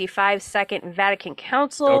 1965 Second Vatican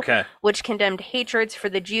Council, Okay. which condemned hatreds for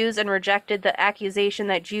the Jews and rejected the accusation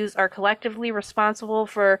that Jews are collectively responsible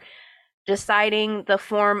for deciding the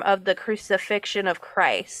form of the crucifixion of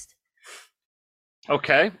Christ.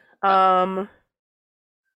 Okay.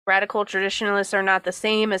 Radical traditionalists are not the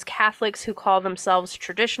same as Catholics who call themselves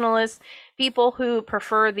traditionalists. People who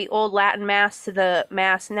prefer the old Latin Mass to the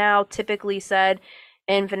Mass now typically said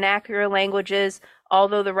in vernacular languages,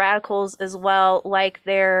 although the radicals as well like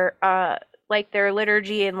their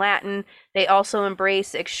liturgy in Latin, they also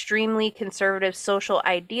embrace extremely conservative social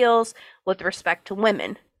ideals with respect to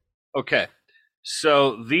women. Okay.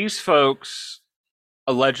 So these folks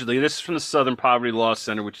allegedly, this is from the Southern Poverty Law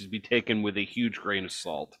Center, which is to be taken with a huge grain of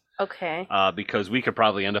salt. Okay. Because we could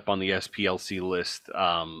probably end up on the SPLC list,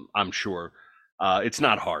 I'm sure. It's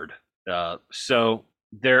not hard. So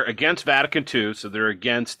they're against Vatican II, so they're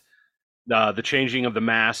against the changing of the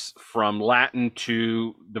Mass from Latin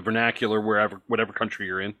to the vernacular, whatever country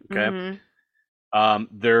you're in, okay?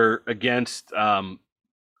 They're against, I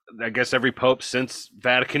guess, every pope since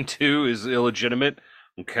Vatican II is illegitimate,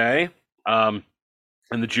 okay?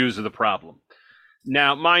 And the Jews are the problem.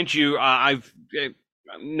 Now, mind you, I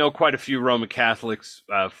know quite a few Roman Catholics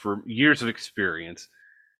for years of experience,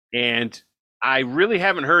 and I really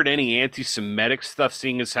haven't heard any anti-Semitic stuff,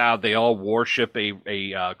 seeing as how they all worship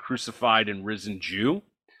a crucified and risen Jew.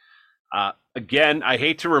 Again, I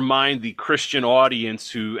hate to remind the Christian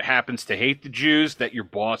audience who happens to hate the Jews that your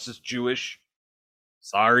boss is Jewish.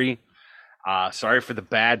 Sorry. Sorry for the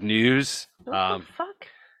bad news. What the fuck?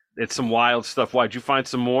 It's some wild stuff. Why'd you find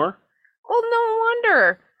some more? Well, no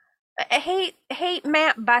wonder. Hate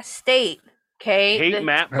map by state. Okay. Hate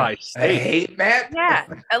map by A state. hate map? Yeah.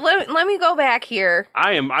 Let me go back here.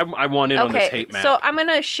 I want in on this Okay. hate map. So I'm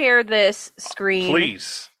gonna share this screen.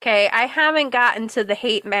 Please. Okay. I haven't gotten to the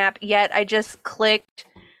hate map yet. I just clicked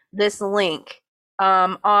this link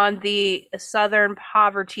on the Southern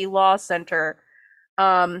Poverty Law Center.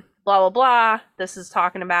 Blah blah blah. This is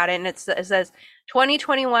talking about it, and it says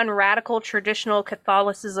 2021 radical traditional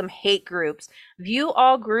Catholicism hate groups. View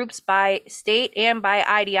all groups by state and by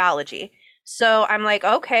ideology. So I'm like,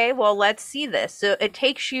 okay, well, let's see this. So it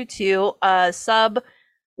takes you to a sub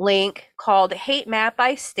link called Hate Map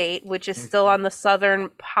by State, which is still on the Southern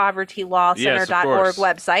Poverty Law Yes, of Center.org course.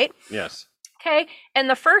 website. Yes. Okay. And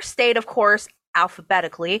the first state, of course,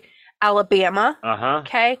 alphabetically, Alabama. Uh-huh.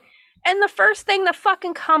 Okay. And the first thing that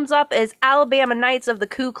fucking comes up is Alabama Knights of the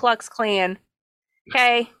Ku Klux Klan.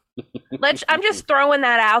 Okay. I'm just throwing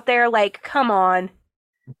that out there. Like, come on.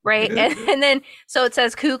 Right. And then, so it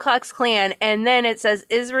says Ku Klux Klan. And then it says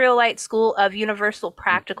Israelite School of Universal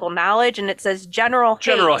Practical Knowledge. And it says General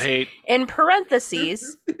Hate. in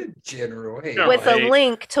parentheses General hate. General with hate. a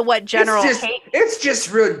link to what General Hate. It's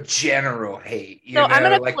just real general hate. So I'm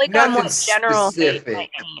going to like click on nothing what General specific. Hate might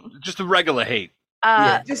mean. Just a regular hate.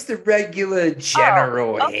 Yeah, just the regular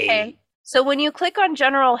general hate. So when you click on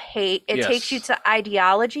general hate, it Yes. takes you to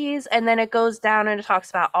ideologies, and then it goes down and it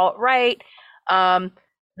talks about alt-right,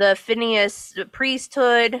 the Phineas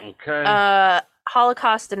priesthood, Okay.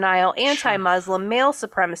 Holocaust denial, anti-Muslim, male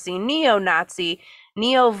supremacy, neo-Nazi,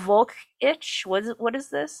 neo-Volkish. What is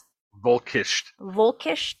this? Volkish.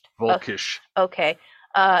 Volkish? Volkish. Okay.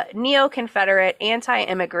 Neo-Confederate,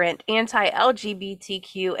 anti-immigrant,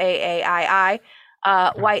 anti-LGBTQAAII,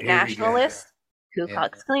 white Here we go. nationalist, Ku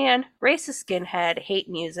Klux Klan, racist skinhead, hate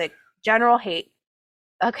music, general hate.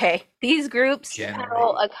 Okay, these groups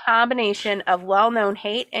peddle a combination of well-known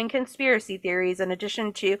hate and conspiracy theories in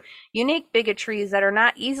addition to unique bigotries that are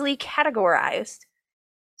not easily categorized.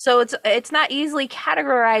 So it's not easily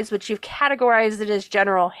categorized, but you've categorized it as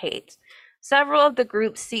general hate. Several of the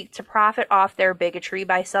groups seek to profit off their bigotry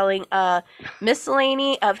by selling a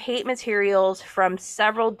miscellany of hate materials from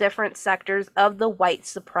several different sectors of the white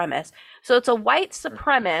supremacist. So it's a white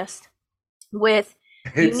supremacist with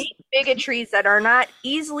unique bigotries that are not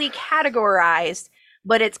easily categorized,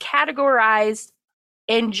 but it's categorized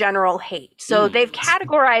in general hate. So they've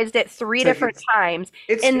categorized it three different times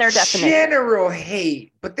in their definition. General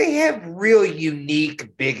hate, but they have real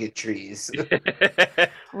unique bigotries.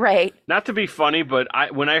 Right. Not to be funny, but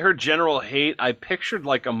when I heard General Hate, I pictured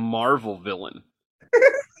like a Marvel villain.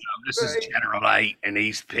 This is General Hate, and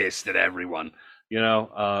he's pissed at everyone.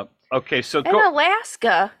 Okay, so In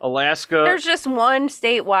Alaska, Alaska. there's just one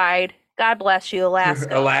statewide. God bless you,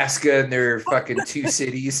 Alaska. Alaska and their fucking two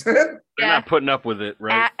cities. They're not putting up with it,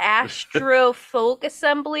 right? Astro Folk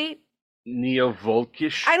Assembly.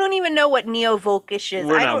 Neo-Volkish. I don't even know what Neo-Volkish is.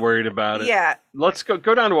 We're not worried about it. Yeah. Let's go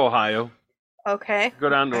down to Ohio. Okay. Go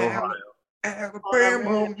down to Ohio.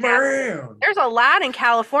 Alabama man. There's a lot in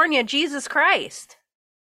California. Jesus Christ.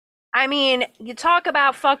 I mean, you talk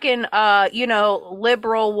about fucking,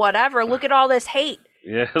 liberal whatever. Look at all this hate.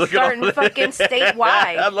 Yeah, look Starting at all fucking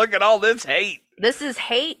statewide. Look at all this hate. This is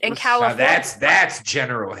hate in Now California. that's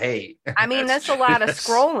general hate. I mean, that's a lot of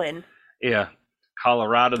scrolling. Yeah,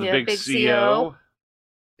 Colorado, the Yeah, big big CO.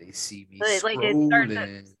 They see me Like, it starts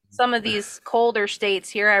scrolling. Some of these colder states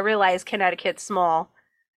here, I realize Connecticut's small,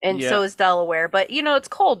 and Yeah. so is Delaware. But, it's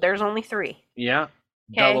cold. There's only 3. Yeah,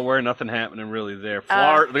 'Kay. Delaware, nothing happening really there.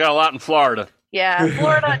 Florida, they got a lot in Florida. Yeah,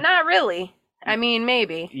 Florida, not really. I mean,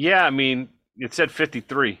 maybe. Yeah, I mean, it said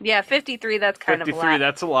 53. Yeah, 53, that's kind 53, of a lot.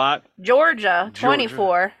 that's a lot. Georgia,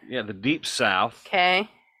 24. Yeah, the deep south. Okay.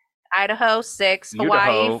 Idaho, 6. Hawaii,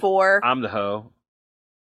 Idaho. 4. I'm the hoe.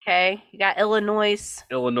 Okay. You got Illinois.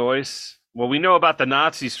 Illinois. Well, we know about the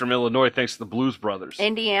Nazis from Illinois thanks to the Blues Brothers.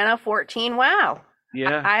 Indiana, 14. Wow.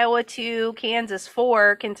 Yeah. Iowa, 2. Kansas,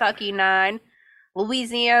 4. Kentucky, 9.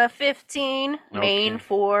 Louisiana, 15. Maine, Okay.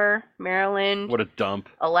 4. Maryland, What a dump.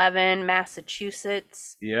 11.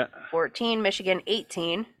 Massachusetts, Yeah. 14. Michigan,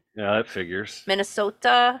 18. Yeah, that figures.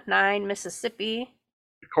 Minnesota, 9. Mississippi.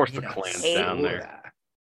 Of course, the Klan's Eight. down there.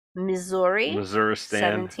 Missouri, Missouri stand.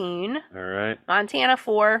 17. All right. Montana,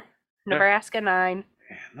 4. Nebraska, 9.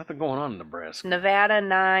 Nothing going on in Nebraska. Nevada,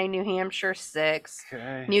 9. New Hampshire, 6.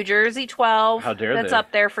 Okay. New Jersey, 12. How dare That's they.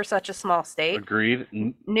 up there for such a small state. Agreed.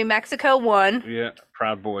 New Mexico, 1. Yeah.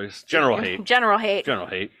 Proud Boys. General hate. General hate. General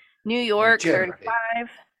hate. New York, General hate. 35.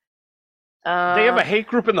 They have a hate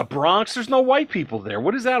group in the Bronx. There's no white people there.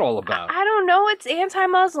 What is that all about? I don't know. It's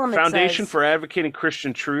anti-Muslim. Foundation it says. for Advocating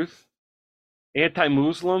Christian Truth.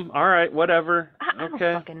 Anti-Muslim. All right, whatever. I don't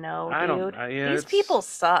Okay. fucking know, I dude. don't. Yeah, These it's- people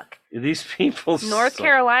suck. These people. North suck.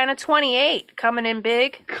 Carolina, 28. Coming in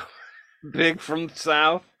big. Big from the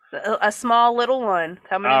south. A small little one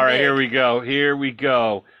coming in All right, big. here we go. Here we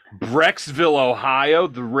go. Brecksville, Ohio.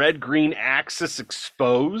 The red-green axis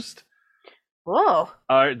exposed. Whoa.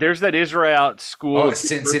 There's that Israel school. Oh,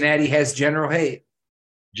 Cincinnati has general hate.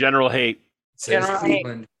 General hate. Says General hate.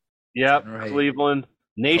 Cleveland. Yep. General hate. Cleveland.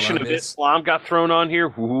 Nation of Columbus. Islam got thrown on here.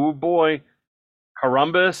 Ooh, boy.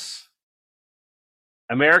 Columbus.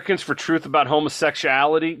 Americans for Truth About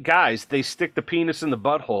Homosexuality. Guys, they stick the penis in the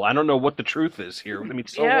butthole. I don't know what the truth is here. I mean,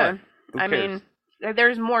 so yeah. what? Who I cares? mean,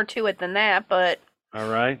 there's more to it than that, but All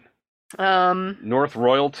right. um, North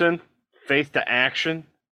Royalton. Faith to Action.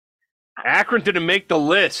 Akron didn't make the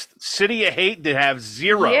list. City of Hate to have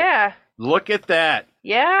 0. yeah. Look at that.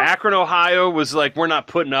 Yeah. Akron, Ohio was like, we're not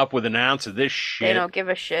putting up with an ounce of this shit. They don't give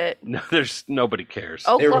a shit. No, nobody cares.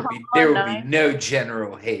 There Oklahoma, will be 9. no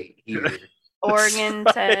general hate here. Oregon,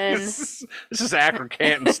 Right. 10. This is Akron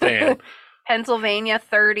Canton stand. Pennsylvania,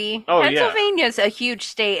 30. Oh, yeah. Pennsylvania's a huge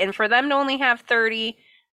state, and for them to only have 30,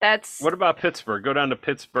 that's... What about Pittsburgh? Go down to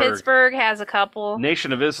Pittsburgh. Pittsburgh has a couple.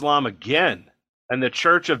 Nation of Islam again. And the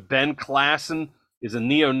Church of Ben Klassen is a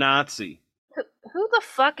neo-Nazi. Who the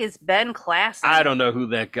fuck is Ben Klassen? I don't know who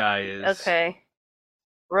that guy is. Okay.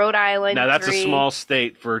 Rhode Island, Now, that's 3. a small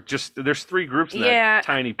state for just... There's 3 groups in Yeah, that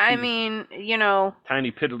tiny, I mean,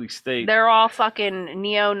 tiny piddly state. they're all fucking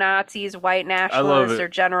neo-Nazis, white nationalists, it. or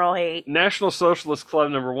general hate. National Socialist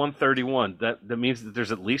Club number 131. That means that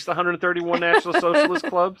there's at least 131 National Socialist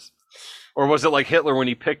clubs? Or was it like Hitler when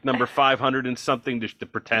he picked number 500 and something to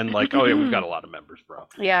pretend like, oh yeah, we've got a lot of members, bro.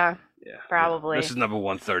 Yeah, Yeah. Probably. This is number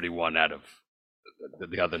 131 out of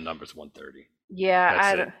the other number's 130.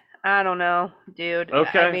 yeah. That's I don't know, dude.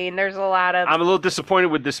 Okay. I mean, there's a lot of... I'm a little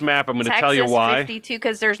disappointed with this map. I'm going to Texas, tell you why. 52,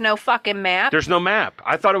 because there's no fucking map. There's no map.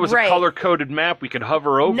 I thought it was Right. a color-coded map. We could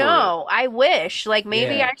hover over No, I wish. Like,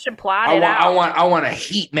 maybe Yeah. I should plot it out. I want a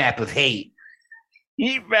heat map of hate. it.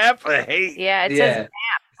 Heat map of hate. Yeah, it Yeah. says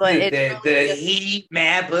map, but the, it's the heat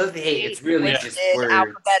map of hate. It's really listed just words.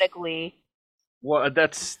 alphabetically. Well,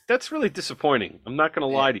 that's really disappointing. I'm not going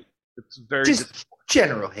to lie to you. It's very Just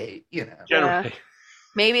general hate, you know. general. Yeah.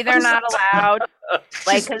 Maybe they're not allowed.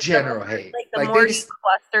 Like, Just 'cause general hate. Like, the Like, more they you just-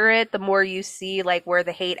 cluster it, the more you see, like, where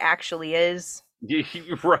the hate actually is,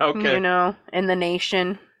 Okay. you know, in the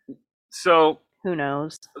nation. So, Who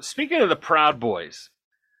knows? speaking of the Proud Boys,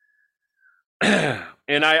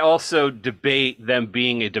 and I also debate them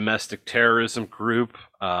being a domestic terrorism group.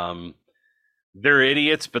 They're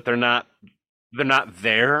idiots, but they're not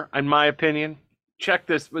there, in my opinion. Check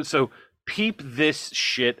this. So peep this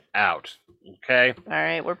shit out. Okay. All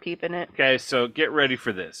right, we're peeping it. Okay. So get ready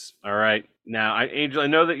for this. All right. Now, Angel, I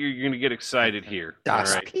know that you're going to get excited here. All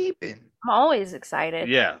Das right. peeping. I'm always excited.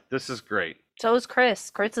 Yeah, this is great. So is Chris.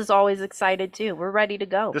 Chris is always excited too. We're ready to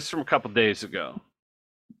go. This is from a couple days ago.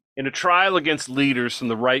 In a trial against leaders from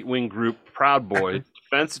the right-wing group Proud Boys,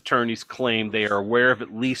 defense attorneys claim they are aware of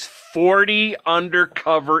at least 40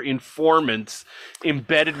 undercover informants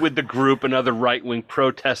embedded with the group and other right-wing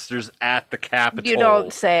protesters at the Capitol. You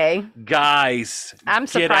don't say. Guys, I'm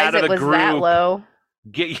get out surprised of it the was group. that low.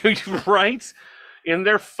 Get you right? In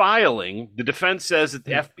their filing, the defense says that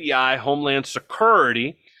the FBI, Homeland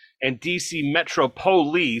Security, and DC Metro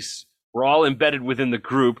Police were all embedded within the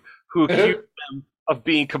group who accused them of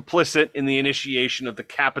being complicit in the initiation of the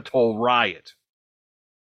Capitol riot.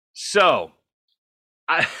 So,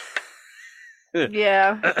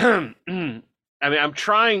 Yeah. I mean, I'm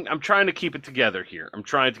trying to keep it together here.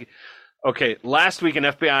 Okay, last week an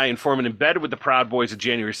FBI informant embedded with the Proud Boys of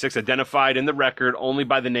January 6th, identified in the record only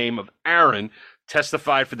by the name of Aaron,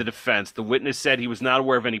 testified for the defense. The witness said he was not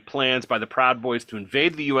aware of any plans by the Proud Boys to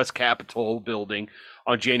invade the U.S. Capitol building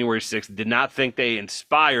on January 6th, did not think they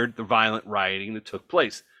inspired the violent rioting that took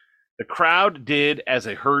place. The crowd did as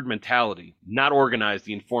a herd mentality, not organized,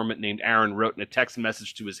 the informant named Aaron wrote in a text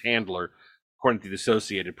message to his handler, according to the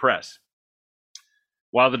Associated Press.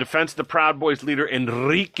 While the defense of the Proud Boys leader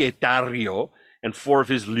Enrique Tarrio and 4 of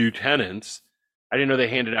his lieutenants, I didn't know they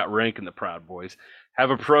handed out rank in the Proud Boys, have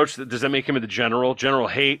approached, does that make him the general? General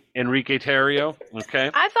hate Enrique Tarrio, okay?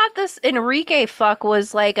 I thought this Enrique fuck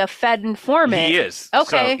was like a Fed informant. He is.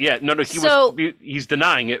 Okay. So, yeah, no, he's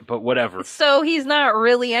denying it, but whatever. So he's not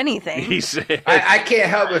really anything. I can't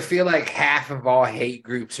help but feel like half of all hate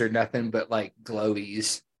groups are nothing but like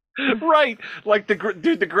glowies. Right, like the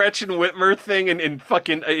Gretchen Whitmer thing in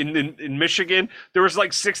fucking in Michigan, there was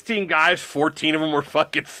like 16 guys, 14 of them were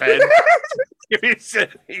fucking Fed.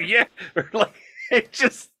 Yeah, like it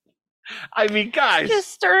just, I mean, guys,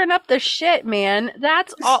 just stirring up the shit, man.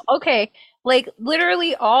 That's all. Okay, like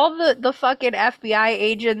literally all the fucking FBI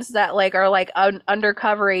agents that like are like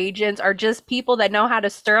undercover agents are just people that know how to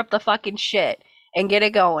stir up the fucking shit and get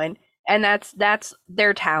it going, and that's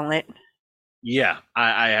their talent. Yeah,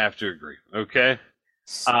 I have to agree. Okay,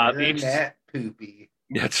 that poopy.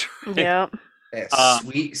 That's right. Yeah. That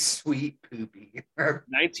sweet poopy.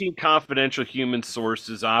 19 confidential human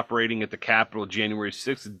sources operating at the Capitol January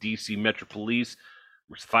 6th, DC Metro Police,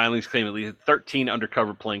 which filings claim at least 13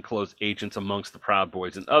 undercover plainclothes agents amongst the Proud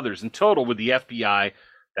Boys and others. In total, with the FBI,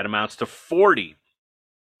 that amounts to 40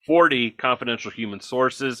 confidential human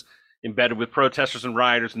sources embedded with protesters and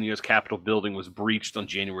rioters in the U.S. Capitol building was breached on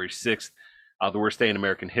January 6th. The worst day in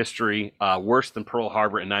American history, worse than Pearl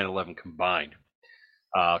Harbor and 9/11 combined.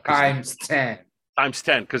 Times 10. Times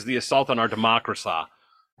 10, because the assault on our democracy.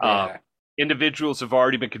 Individuals have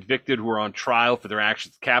already been convicted who are on trial for their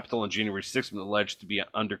actions at the Capitol on January 6th, alleged to be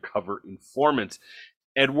undercover informants.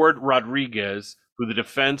 Edward Rodriguez, who the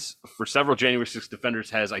defense for several January 6th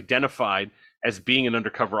defenders has identified as being an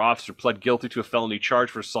undercover officer, pled guilty to a felony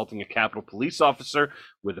charge for assaulting a Capitol police officer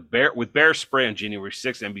with bear spray on January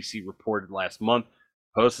 6th. NBC reported last month.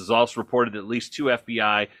 Post has also reported that at least 2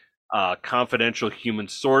 FBI confidential human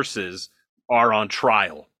sources are on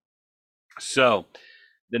trial. So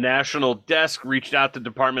the National Desk reached out to the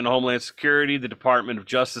Department of Homeland Security, the Department of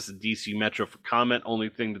Justice, and DC Metro for comment. Only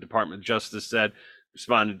thing the Department of Justice said,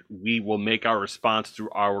 responded, we will make our response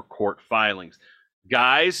through our court filings.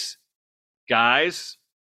 Guys,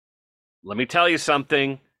 let me tell you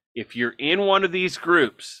something. If you're in one of these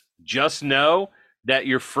groups, just know that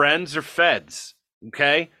your friends are feds,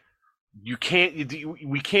 okay? We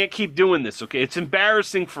can't keep doing this, okay? It's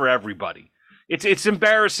embarrassing for everybody. It's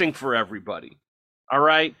embarrassing for everybody. All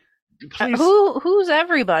right? Please. Who's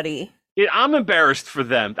everybody? I'm embarrassed for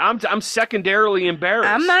them. I'm secondarily embarrassed.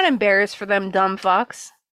 I'm not embarrassed for them dumb fucks.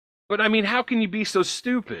 But I mean, how can you be so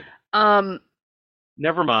stupid?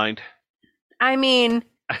 Never mind. I mean,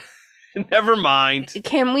 never mind.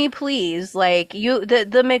 Can we please, like,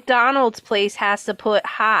 the McDonald's place has to put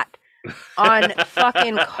hot on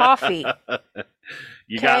fucking coffee.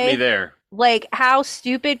 You got me there. Like, how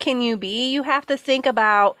stupid can you be? You have to think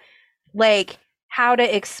about, like, how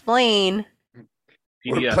to explain.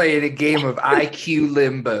 We're playing a game of IQ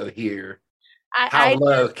limbo here. How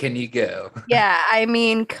low can you go? Yeah, I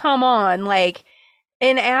mean, come on, like,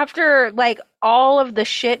 and after like all of the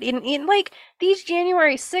shit in like these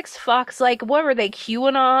January 6th fucks, like, what were they,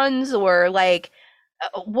 QAnons or like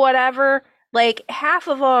whatever? Like, half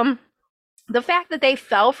of them, the fact that they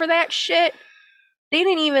fell for that shit, they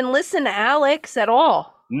didn't even listen to Alex at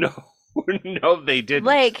all. No, they didn't.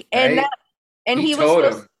 Like, and right? he was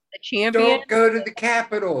supposed to be the champion. Don't go to the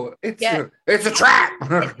Capitol. It's a trap. It's a trap.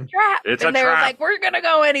 And they were like, we're gonna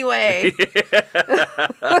go anyway.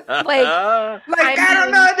 I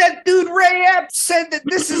don't know. That dude Ray Epps said that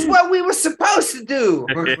this is what we were supposed to do.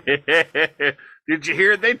 Did you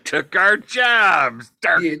hear? They took our jobs.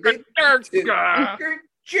 Dark, Yeah, they dark. took your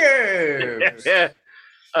jobs.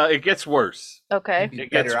 It gets worse. Okay. You'd be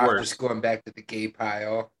It gets better off worse. just going back to the gay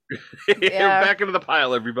pile. Yeah. Back into the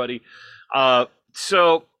pile, everybody.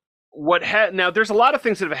 So now there's a lot of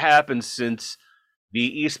things that have happened since the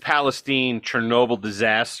East Palestine Chernobyl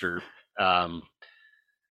disaster.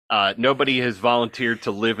 Nobody has volunteered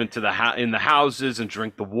to live in the houses and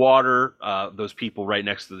drink the water. Those people right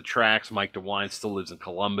next to the tracks. Mike DeWine still lives in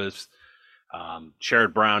Columbus.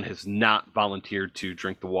 Sherrod Brown has not volunteered to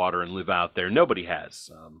drink the water and live out there. Nobody has.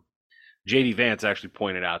 J.D. Vance actually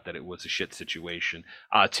pointed out that it was a shit situation.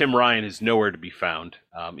 Tim Ryan is nowhere to be found,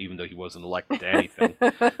 even though he wasn't elected to anything.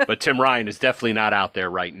 But Tim Ryan is definitely not out there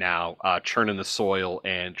right now, churning the soil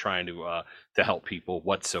and trying to help people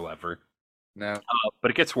whatsoever. No,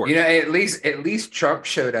 but it gets worse. you know, at least Trump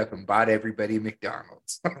showed up and bought everybody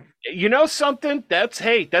McDonald's. You know something? That's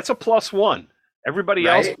a +1. Everybody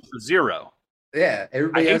else Right? is a 0. Yeah,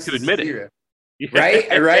 everybody I hate else to is admit it. zero.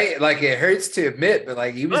 Right. Like it hurts to admit, but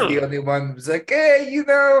like he was the only one who was like, hey, you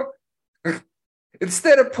know,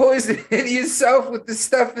 instead of poisoning yourself with the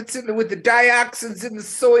stuff that's with the dioxins in the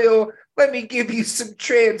soil, let me give you some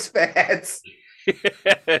trans fats.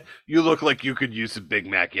 You look like you could use a Big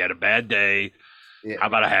Mac. You had a bad day. Yeah. How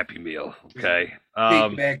about a Happy Meal? Okay.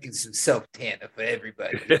 Big Mac and some self-tanner for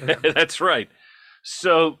everybody. That's right.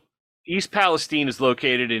 So East Palestine is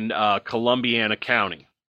located in Columbiana County,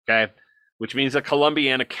 okay? Which means that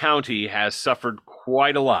Columbiana County has suffered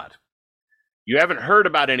quite a lot. You haven't heard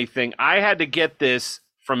about anything. I had to get this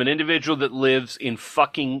from an individual that lives in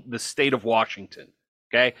fucking the state of Washington,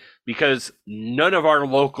 okay? Because none of our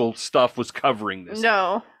local stuff was covering this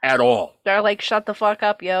No. at all. They're like, shut the fuck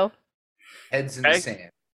up, yo. Heads in the sand.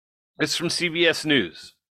 It's from CBS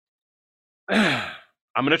News.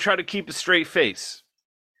 I'm going to try to keep a straight face.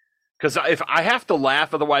 Because if I have to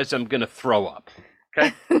laugh, otherwise I'm going to throw up,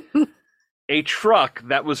 okay? A truck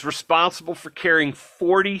that was responsible for carrying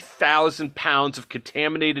 40,000 pounds of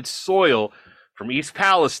contaminated soil from East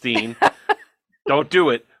Palestine, don't do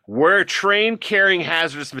it, where a train carrying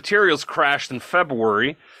hazardous materials crashed in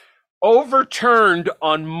February, overturned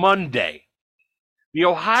on Monday. The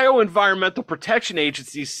Ohio Environmental Protection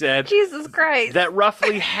Agency said Jesus Christ. that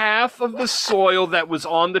roughly half of the soil that was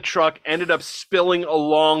on the truck ended up spilling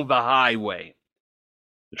along the highway.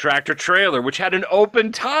 The tractor trailer, which had an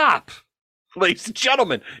open top, ladies and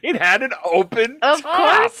gentlemen, it had an open Of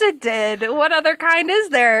top. course it did. What other kind is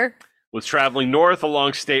there? Was traveling north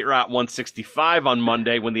along State Route 165 on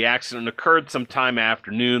Monday when the accident occurred sometime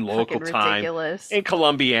afternoon local Fucking time ridiculous. in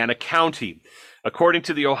Columbiana County. According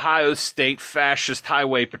to the Ohio State Fascist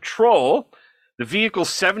Highway Patrol, the vehicle's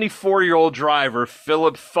 74-year-old driver,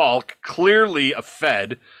 Philip Falk, clearly a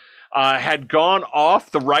Fed, had gone off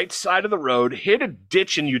the right side of the road, hit a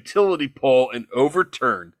ditch and utility pole, and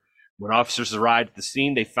overturned. When officers arrived at the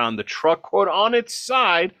scene, they found the truck, quote, on its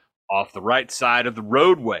side off the right side of the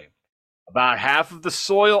roadway. About half of the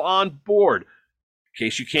soil on board. In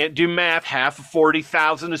case you can't do math, half of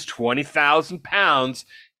 40,000 is 20,000 pounds,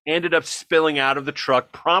 ended up spilling out of the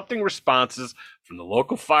truck, prompting responses from the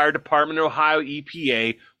local fire department and Ohio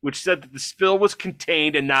EPA, which said that the spill was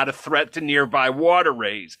contained and not a threat to nearby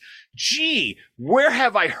waterways. Gee, where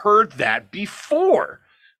have I heard that before?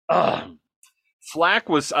 Flack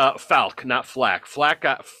was Falk, not Flack. Falk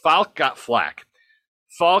got flack.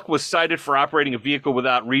 Falk was cited for operating a vehicle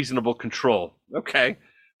without reasonable control. Okay,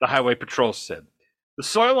 the highway patrol said. The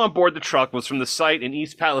soil on board the truck was from the site in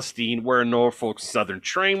East Palestine where a Norfolk Southern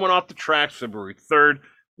train went off the tracks February 3rd,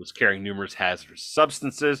 was carrying numerous hazardous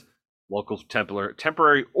substances. Locals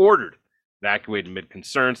temporarily ordered evacuated amid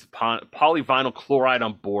concerns the polyvinyl chloride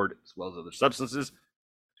on board, as well as other substances,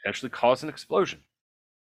 potentially caused an explosion.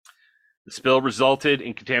 The spill resulted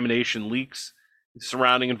in contamination leaks in the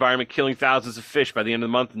surrounding environment, killing thousands of fish. By the end of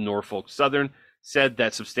the month, Norfolk Southern said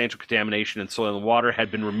that substantial contamination in soil and water had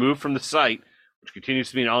been removed from the site, which continues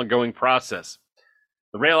to be an ongoing process.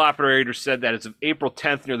 The rail operator said that as of April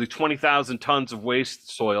 10th, nearly 20,000 tons of waste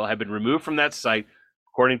soil had been removed from that site.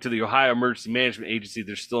 According to the Ohio Emergency Management Agency,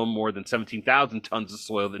 there's still more than 17,000 tons of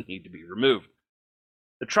soil that need to be removed.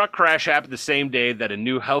 The truck crash happened the same day that a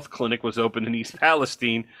new health clinic was opened in East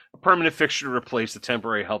Palestine, a permanent fixture to replace the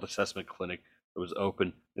temporary health assessment clinic that was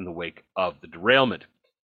open in the wake of the derailment.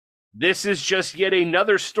 This is just yet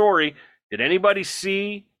another story. Did anybody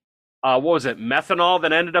see what was it, methanol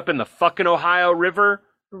that ended up in the fucking Ohio River?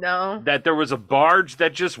 No. That there was a barge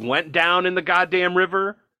that just went down in the goddamn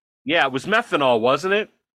river? Yeah, it was methanol, wasn't it?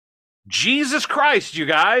 Jesus Christ, you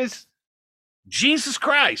guys. Jesus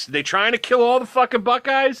Christ. Are they trying to kill all the fucking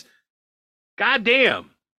Buckeyes?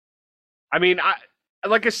 Goddamn. I mean,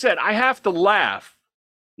 like I said, I have to laugh,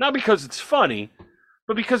 not because it's funny,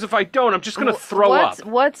 but because if I don't, I'm just gonna throw up.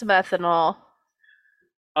 What's methanol?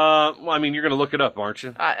 Well, I mean, you're gonna look it up, aren't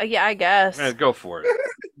you? Yeah, I guess. Go for it.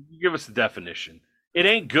 Give us the definition. It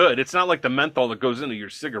ain't good. It's not like the menthol that goes into your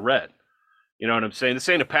cigarette. You know what I'm saying? This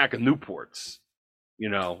ain't a pack of Newports,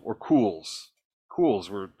 or Cools.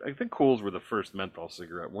 I think Cools were the first menthol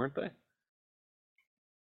cigarette, weren't they?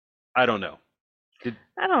 I don't know.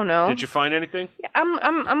 I don't know. Did you find anything? Yeah,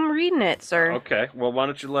 I'm reading it, sir. Okay. Well, why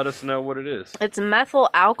don't you let us know what it is? It's methyl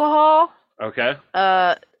alcohol. Okay.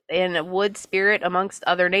 And wood spirit, amongst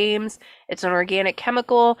other names. It's an organic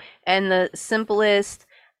chemical and the simplest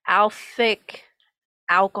alphic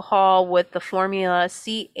alcohol with the formula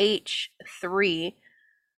CH3OH.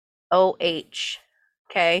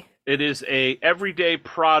 Okay. It is a everyday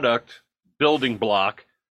product building block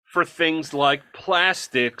for things like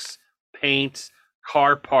plastics, paints,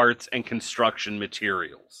 car parts, and construction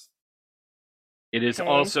materials. It is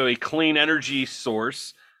also a clean energy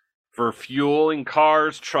source for fueling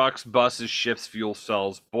cars, trucks, buses, ships, fuel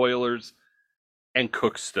cells, boilers, and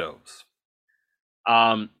cook stoves.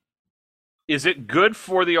 Is it good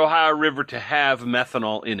for the Ohio River to have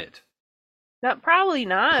methanol in it? No, probably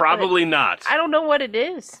not. Probably not. I don't know what it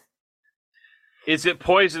is. Is it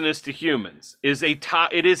poisonous to humans?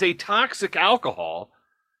 It is a toxic alcohol,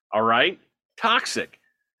 all right? Toxic.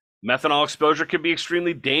 Methanol exposure can be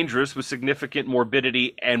extremely dangerous with significant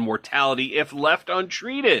morbidity and mortality if left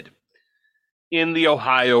untreated in the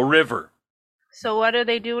Ohio River. So what are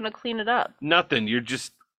they doing to clean it up? Nothing. You're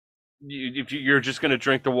just going to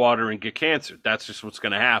drink the water and get cancer. That's just what's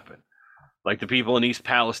going to happen. Like the people in East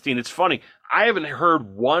Palestine. It's funny. I haven't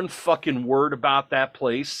heard one fucking word about that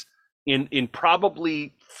place in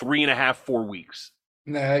probably 3.5, 4 weeks.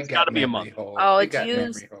 No, it's got to be a month. Oh, it's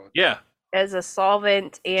used as a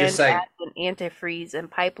solvent and as an antifreeze in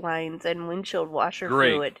pipelines and windshield washer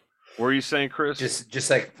fluid. What are you saying, Chris? Just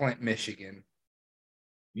like Flint, Michigan.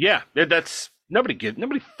 Yeah, that's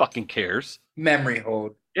nobody fucking cares. Memory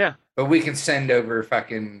hold. Yeah, but we can send over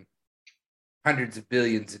fucking hundreds of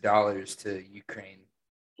billions of dollars to Ukraine.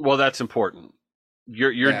 Well, that's important.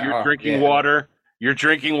 You're drinking water. You're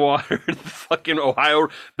drinking water in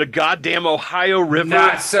the goddamn Ohio River.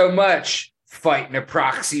 Not so much fighting a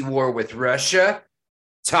proxy war with Russia.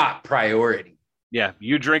 Top priority. Yeah,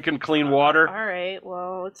 you drinking clean water. All right,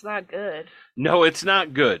 well, it's not good. No, it's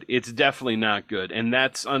not good. It's definitely not good. And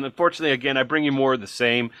that's, unfortunately, again, I bring you more of the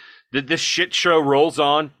same. This shit show rolls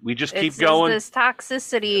on. We just keep going. This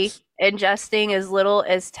toxicity, ingesting as little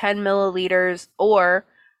as 10 milliliters or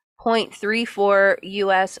 0.34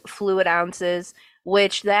 U.S. fluid ounces,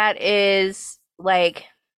 which that is like,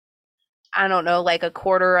 I don't know, like a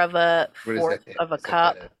quarter of a fourth of a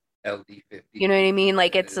cup. Like LD50. You know what I mean?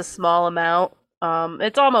 Like it's a small amount.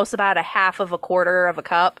 It's almost about a half of a quarter of a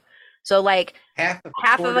cup. So like half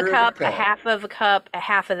of a cup, a half of a cup, a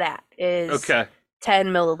half of that is 10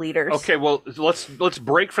 milliliters. Okay, well let's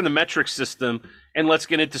break from the metric system and let's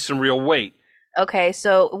get into some real weight. Okay,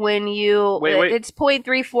 so when you it's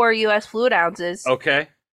 0.34 U.S. fluid ounces. Okay.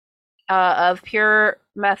 Of pure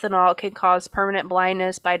methanol can cause permanent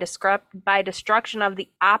blindness by destruction of the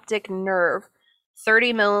optic nerve.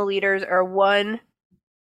 30 milliliters or 1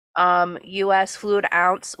 U.S. fluid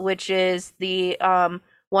ounce, which is the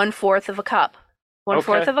 1/4 of a cup.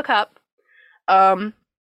 1/4 of a cup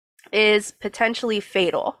is potentially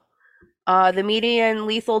fatal. The median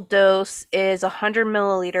lethal dose is 100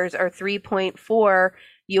 milliliters or 3.4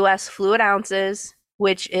 U.S. fluid ounces,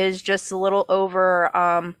 which is just a little over,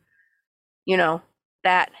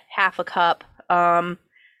 that half a cup. I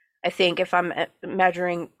think if I'm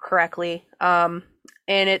measuring correctly. And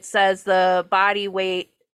it says the body weight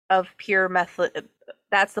of pure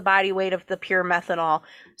that's the body weight of the pure methanol.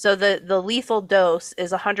 So the lethal dose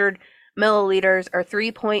is 100 milliliters or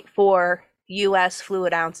 3.4 U.S.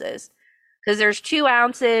 fluid ounces. Because there's 2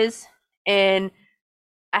 ounces in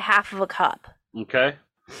a half of a cup. Okay.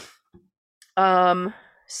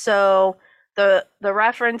 So the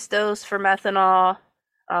reference dose for methanol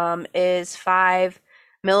is 5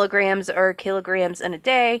 milligrams or kilograms in a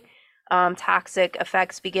day. Toxic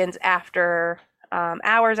effects begins after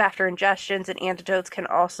hours after ingestions, and antidotes can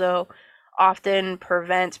also often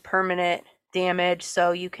prevent permanent damage.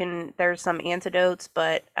 So there's some antidotes,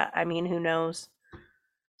 but I mean, who knows?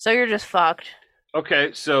 So you're just fucked.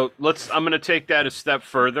 Okay, so I'm going to take that a step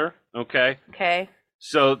further, okay? Okay.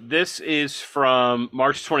 So this is from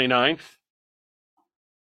March 29th.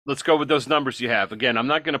 Let's go with those numbers you have. Again, I'm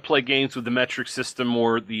not going to play games with the metric system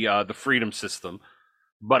or the freedom system,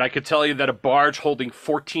 but I could tell you that a barge holding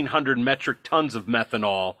 1,400 metric tons of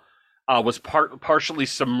methanol was partially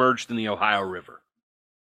submerged in the Ohio River.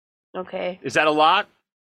 Okay. Is that a lot?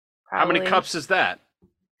 Probably. How many cups is that? A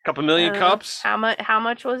couple million cups? How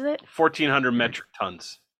much was it? 1,400 metric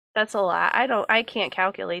tons. That's a lot. I can't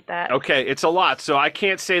calculate that. Okay, it's a lot. So I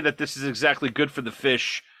can't say that this is exactly good for the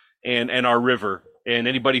fish and our river and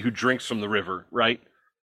anybody who drinks from the river, right?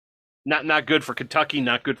 Not good for Kentucky,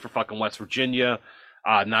 not good for fucking West Virginia,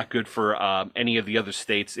 not good for any of the other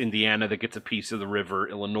states. Indiana that gets a piece of the river,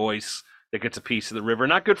 Illinois that gets a piece of the river.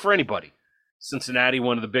 Not good for anybody. Cincinnati,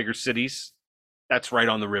 one of the bigger cities, that's right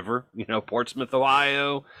on the river. You know, Portsmouth,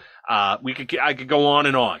 Ohio. I could go on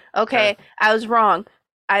and on. Okay, I was wrong.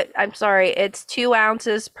 I'm sorry. It's 2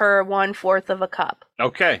 ounces per 1/4 of a cup.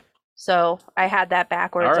 Okay. So I had that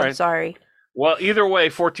backwards. All right. I'm sorry. Well, either way,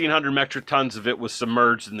 1,400 metric tons of it was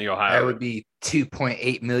submerged in the Ohio. That would be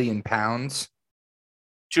 2.8 million pounds.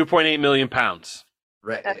 2.8 million pounds.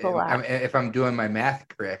 Right. That's a lot. If I'm doing my math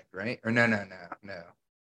correct, right? Or no.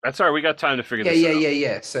 That's all right. We got time to figure this out.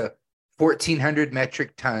 Yeah. So 1,400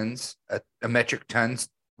 metric tons. A metric ton's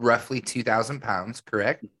roughly 2,000 pounds,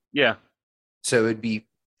 correct? Yeah. So it would be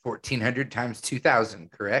 1,400 times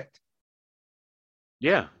 2,000, correct?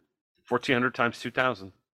 Yeah. 1,400 times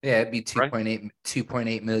 2,000. Yeah, it'd be 2.8 Right.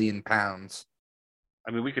 2.8 million pounds.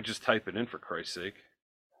 I mean, we could just type it in for Christ's sake.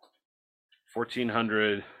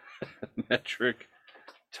 1,400 metric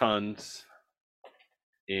tons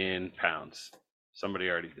in pounds. Somebody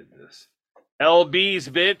already did this. LBs,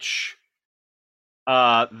 bitch.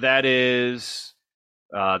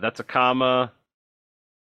 That's a comma.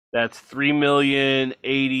 That's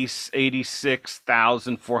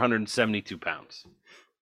 3,086,472 pounds.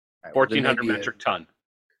 Right, well, 1,400 metric ton.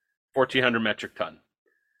 1,400 metric ton.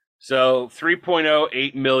 So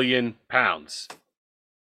 3.08 million pounds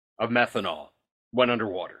of methanol went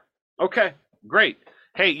underwater. Okay, great.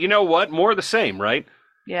 Hey, you know what? More of the same, right?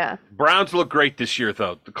 Yeah. Browns look great this year,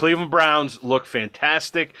 though. The Cleveland Browns look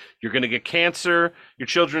fantastic. You're going to get cancer. Your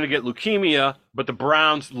children are going to get leukemia, but the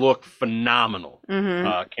Browns look phenomenal.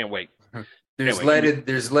 Mm-hmm. Can't wait. There's Anyway,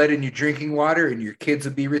 lead in your drinking water, and your kids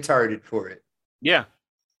will be retarded for it. Yeah,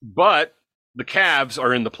 but the Cavs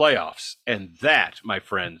are in the playoffs, and that, my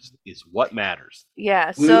friends, is what matters.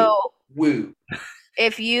 Yeah. Woo. So Woo.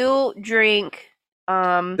 if you drink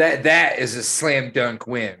That is a slam dunk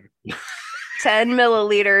win. 10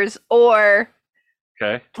 milliliters or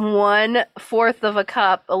Okay. 1/4 of a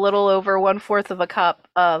cup, a little over 1/4 of a cup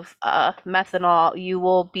of methanol, you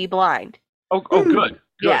will be blind. Oh, good.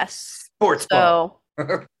 Yes. Sports ball.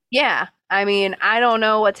 So, yeah. I mean, I don't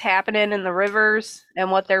know what's happening in the rivers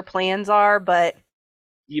and what their plans are, but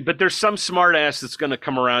Yeah, but there's some smart ass that's going to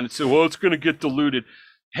come around and say, well, it's going to get diluted.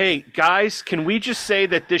 Hey, guys, can we just say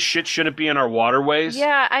that this shit shouldn't be in our waterways?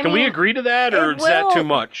 yeah, Can we agree to that, or is that too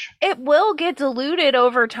much? It will get diluted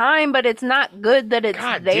over time, but it's not good that it's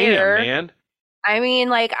God there. damn, man. I mean,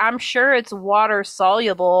 like, I'm sure it's water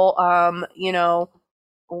soluble,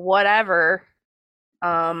 whatever.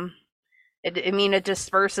 It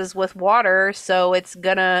disperses with water, so it's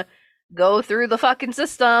gonna go through the fucking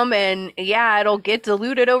system, and yeah, it'll get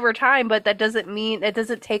diluted over time, but that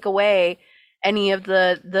doesn't take away any of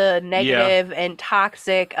the negative and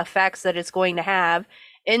toxic effects that it's going to have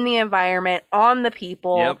in the environment, on the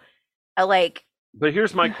people. Yep. But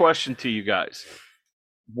here's my question to you guys.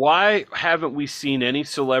 Why haven't we seen any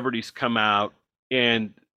celebrities come out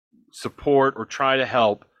and support or try to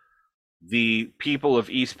help the people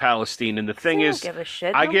of East Palestine? And the thing is, give a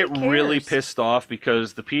shit. I Nobody get really cares. pissed off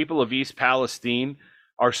because the people of East Palestine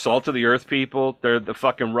are salt of the earth people. They're the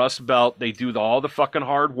fucking Rust Belt. They do all the fucking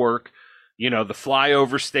hard work. You know, the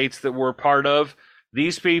flyover states that we're a part of.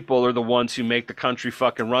 These people are the ones who make the country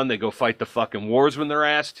fucking run. They go fight the fucking wars when they're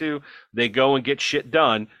asked to. They go and get shit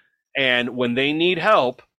done. And when they need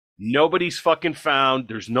help, nobody's fucking found.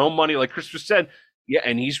 There's no money. Like Christopher said, yeah,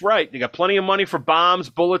 and he's right. They got plenty of money for bombs,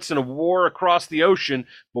 bullets, and a war across the ocean.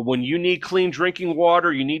 But when you need clean drinking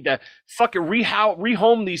water, you need to fucking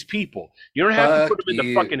rehome these people. You don't have to put them in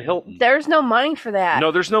the fucking Hilton. There's no money for that.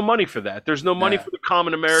 No, there's no money for that. There's no money No. for the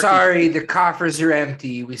common American. Sorry, the coffers are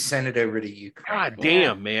empty. We sent it over to Ukraine. God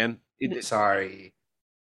damn, man. Sorry.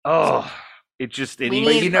 It just We But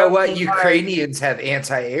need you know what? protein Ukrainians have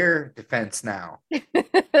anti-air defense now.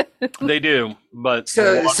 they do, but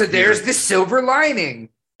So there's the silver lining.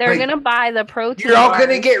 They're Like, gonna buy the protein. You're all going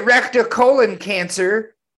to bars. get rectocolon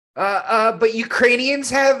cancer, but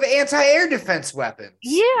Ukrainians have anti-air defense weapons.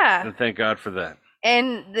 Yeah, and thank God for that.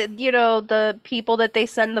 and the people that they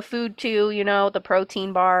send the food to, the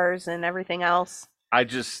protein bars and everything else. I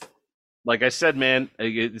just, like I said, man,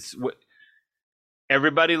 it's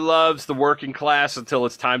Everybody loves the working class until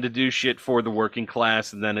it's time to do shit for the working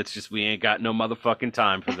class, and then it's just we ain't got no motherfucking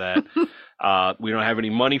time for that. We don't have any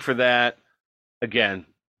money for that. Again,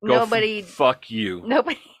 fuck you.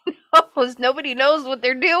 Nobody knows what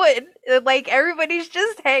they're doing. Like, everybody's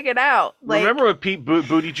just hanging out. Like, remember when Pete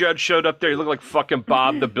Booty Judge showed up there? He looked like fucking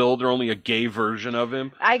Bob the Builder, only a gay version of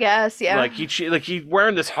him. I guess, yeah. Like he's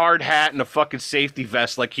wearing this hard hat and a fucking safety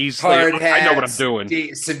vest. Like he's hard like, hat, I know what I'm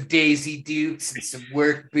doing. Some Daisy Dukes and some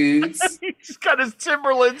work boots. He's got his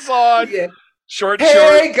Timberlands on. Yeah. Short.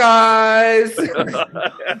 Hey guys.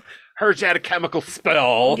 Heard you had a chemical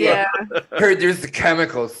spill. Yeah. Heard there's a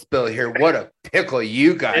chemical spill here. What a pickle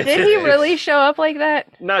you guys. Did he really show up like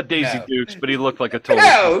that? Not Daisy Dukes, but he looked like a total.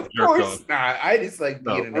 No, of course not. I just like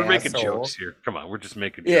being an we're making asshole. jokes here. Come on, we're just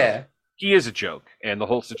making jokes. Yeah. He is a joke, and the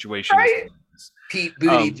whole situation Right? is Pete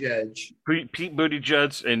Booty Judge. Pete Booty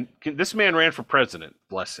Judge, and this man ran for president.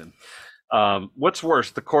 Bless him. What's worse,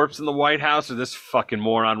 the corpse in the White House or this fucking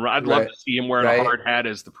moron? I'd love to see him wearing a hard hat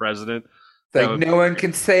as the president. Like, no one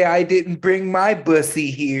can say I didn't bring my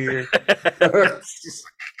bussy here.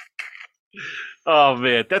 Oh,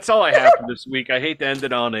 man. That's all I have for this week. I hate to end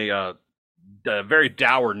it on a very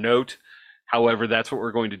dour note. However, that's what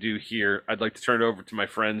we're going to do here. I'd like to turn it over to my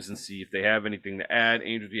friends and see if they have anything to add.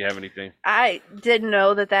 Angel, do you have anything? I didn't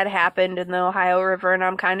know that happened in the Ohio River, and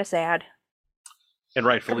I'm kind of sad. And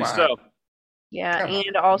rightfully so. Yeah,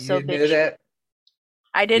 and also, you know that?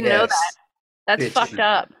 I didn't know that. That's Bitch. fucked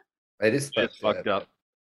up. That is fucked up.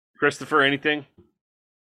 Christopher, anything?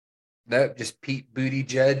 No, just Pete Booty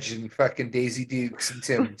Judge and fucking Daisy Dukes and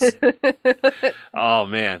Tim's. Oh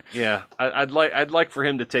man, yeah. I'd like for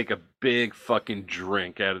him to take a big fucking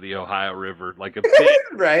drink out of the Ohio River, like a big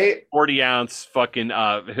right 40-ounce fucking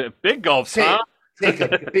big gulps, huh? Take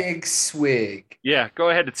a big swig. Yeah, go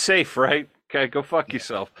ahead. It's safe, right? Okay, go fuck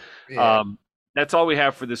yourself. Yeah. That's all we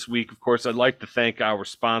have for this week. Of course, I'd like to thank our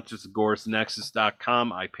sponsors,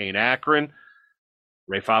 AgorisNexus.com, I Paint Akron,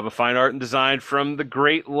 Ray Faba Fine Art and Design from the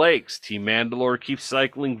Great Lakes, Team Mandalore Keeps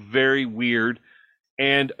Cycling Very Weird,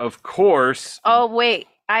 and of course... Oh, wait.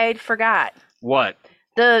 I forgot. What?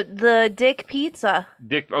 The Dick Pizza.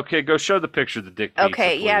 Dick. Okay, go show the picture of the Dick Pizza,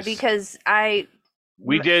 Okay, please. Yeah, because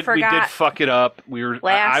we did fuck it up.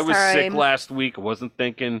 I was sick last week. I wasn't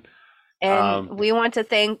thinking... And we want to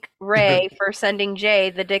thank Ray for sending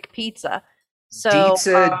Jay the Dick Pizza. So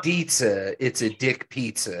Pizza, it's a Dick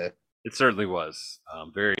Pizza. It certainly was.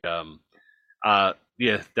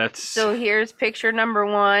 Yeah, that's. So here's picture number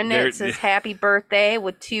one. It says "Happy Birthday"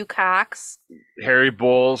 with two cocks. Hairy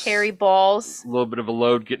balls. Hairy balls. A little bit of a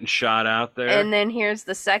load getting shot out there. And then here's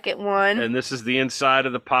the second one. And this is the inside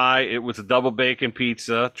of the pie. It was a double bacon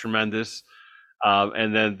pizza. Tremendous.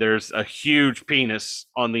 And then there's a huge penis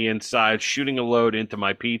on the inside shooting a load into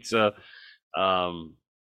my pizza.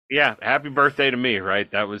 Yeah, happy birthday to me, right?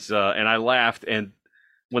 That was, and I laughed. And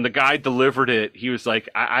when the guy delivered it, he was like,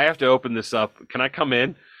 I have to open this up. Can I come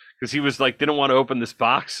in? Because he was like, didn't want to open this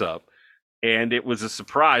box up. And it was a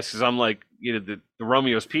surprise because I'm like, the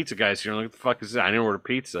Romeo's Pizza guys here. I'm like, what the fuck is that? I didn't order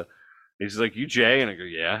pizza. And he's like, you Jay? And I go,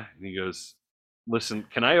 yeah. And he goes, listen,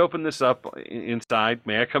 can I open this up inside?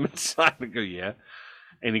 May I come inside? I go, yeah.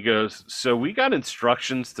 And he goes, so we got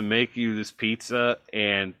instructions to make you this pizza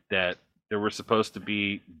and that there were supposed to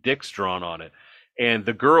be dicks drawn on it. And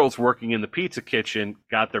the girls working in the pizza kitchen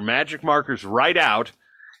got their magic markers right out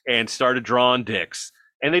and started drawing dicks.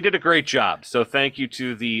 And they did a great job. So thank you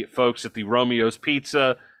to the folks at the Romeo's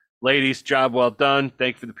Pizza. Ladies, job well done.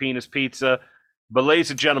 Thank you for the penis pizza. But ladies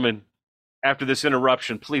and gentlemen, after this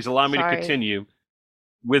interruption, please allow me to continue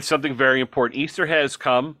with something very important. Easter has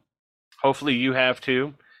come. Hopefully you have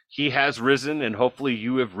too. He has risen, and hopefully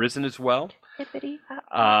you have risen as well.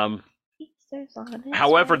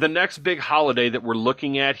 However, the next big holiday that we're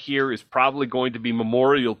looking at here is probably going to be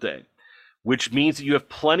Memorial Day, which means that you have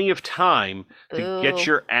plenty of time to get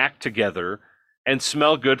your act together and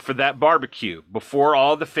smell good for that barbecue before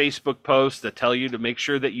all the Facebook posts that tell you to make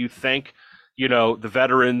sure that you thank, the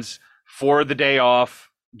veterans for the day off,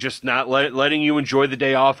 just not letting you enjoy the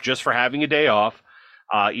day off just for having a day off,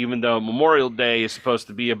 even though Memorial Day is supposed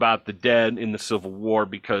to be about the dead in the Civil War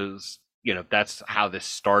because, that's how this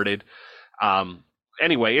started.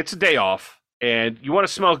 Anyway, it's a day off, and you want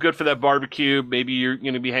to smell good for that barbecue. Maybe you're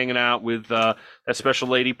going to be hanging out with that special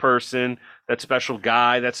lady person, that special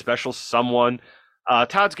guy, that special someone.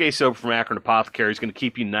 Todd's Gay Soap from Akron Apothecary is going to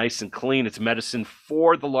keep you nice and clean. It's medicine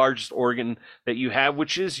for the largest organ that you have,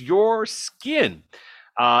 which is your skin.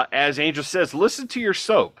 As Angel says, listen to your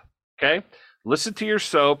soap, okay? Listen to your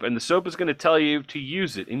soap, and the soap is going to tell you to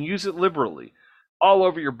use it, and use it liberally. all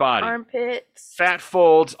over your body. Armpits. Fat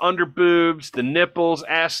folds, under boobs, the nipples,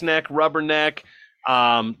 ass neck, rubber neck.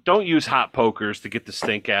 Don't use hot pokers to get the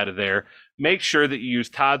stink out of there. Make sure that you use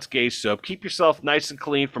Todd's Gay soap. Keep yourself nice and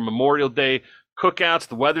clean for Memorial Day cookouts.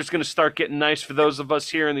 The weather's going to start getting nice for those of us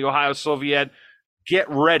here in the Ohio Soviet. Get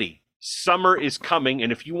ready. Summer is coming,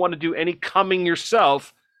 and if you want to do any cumming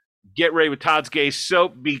yourself, get ready with Todd's Gay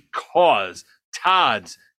soap, because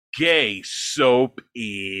Todd's Gay soap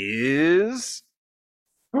is...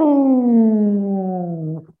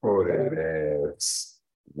 Ooh, for that ass.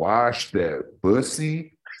 Wash that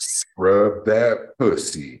pussy. Scrub that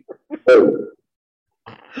pussy.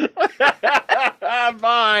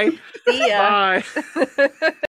 Bye. See ya. Bye.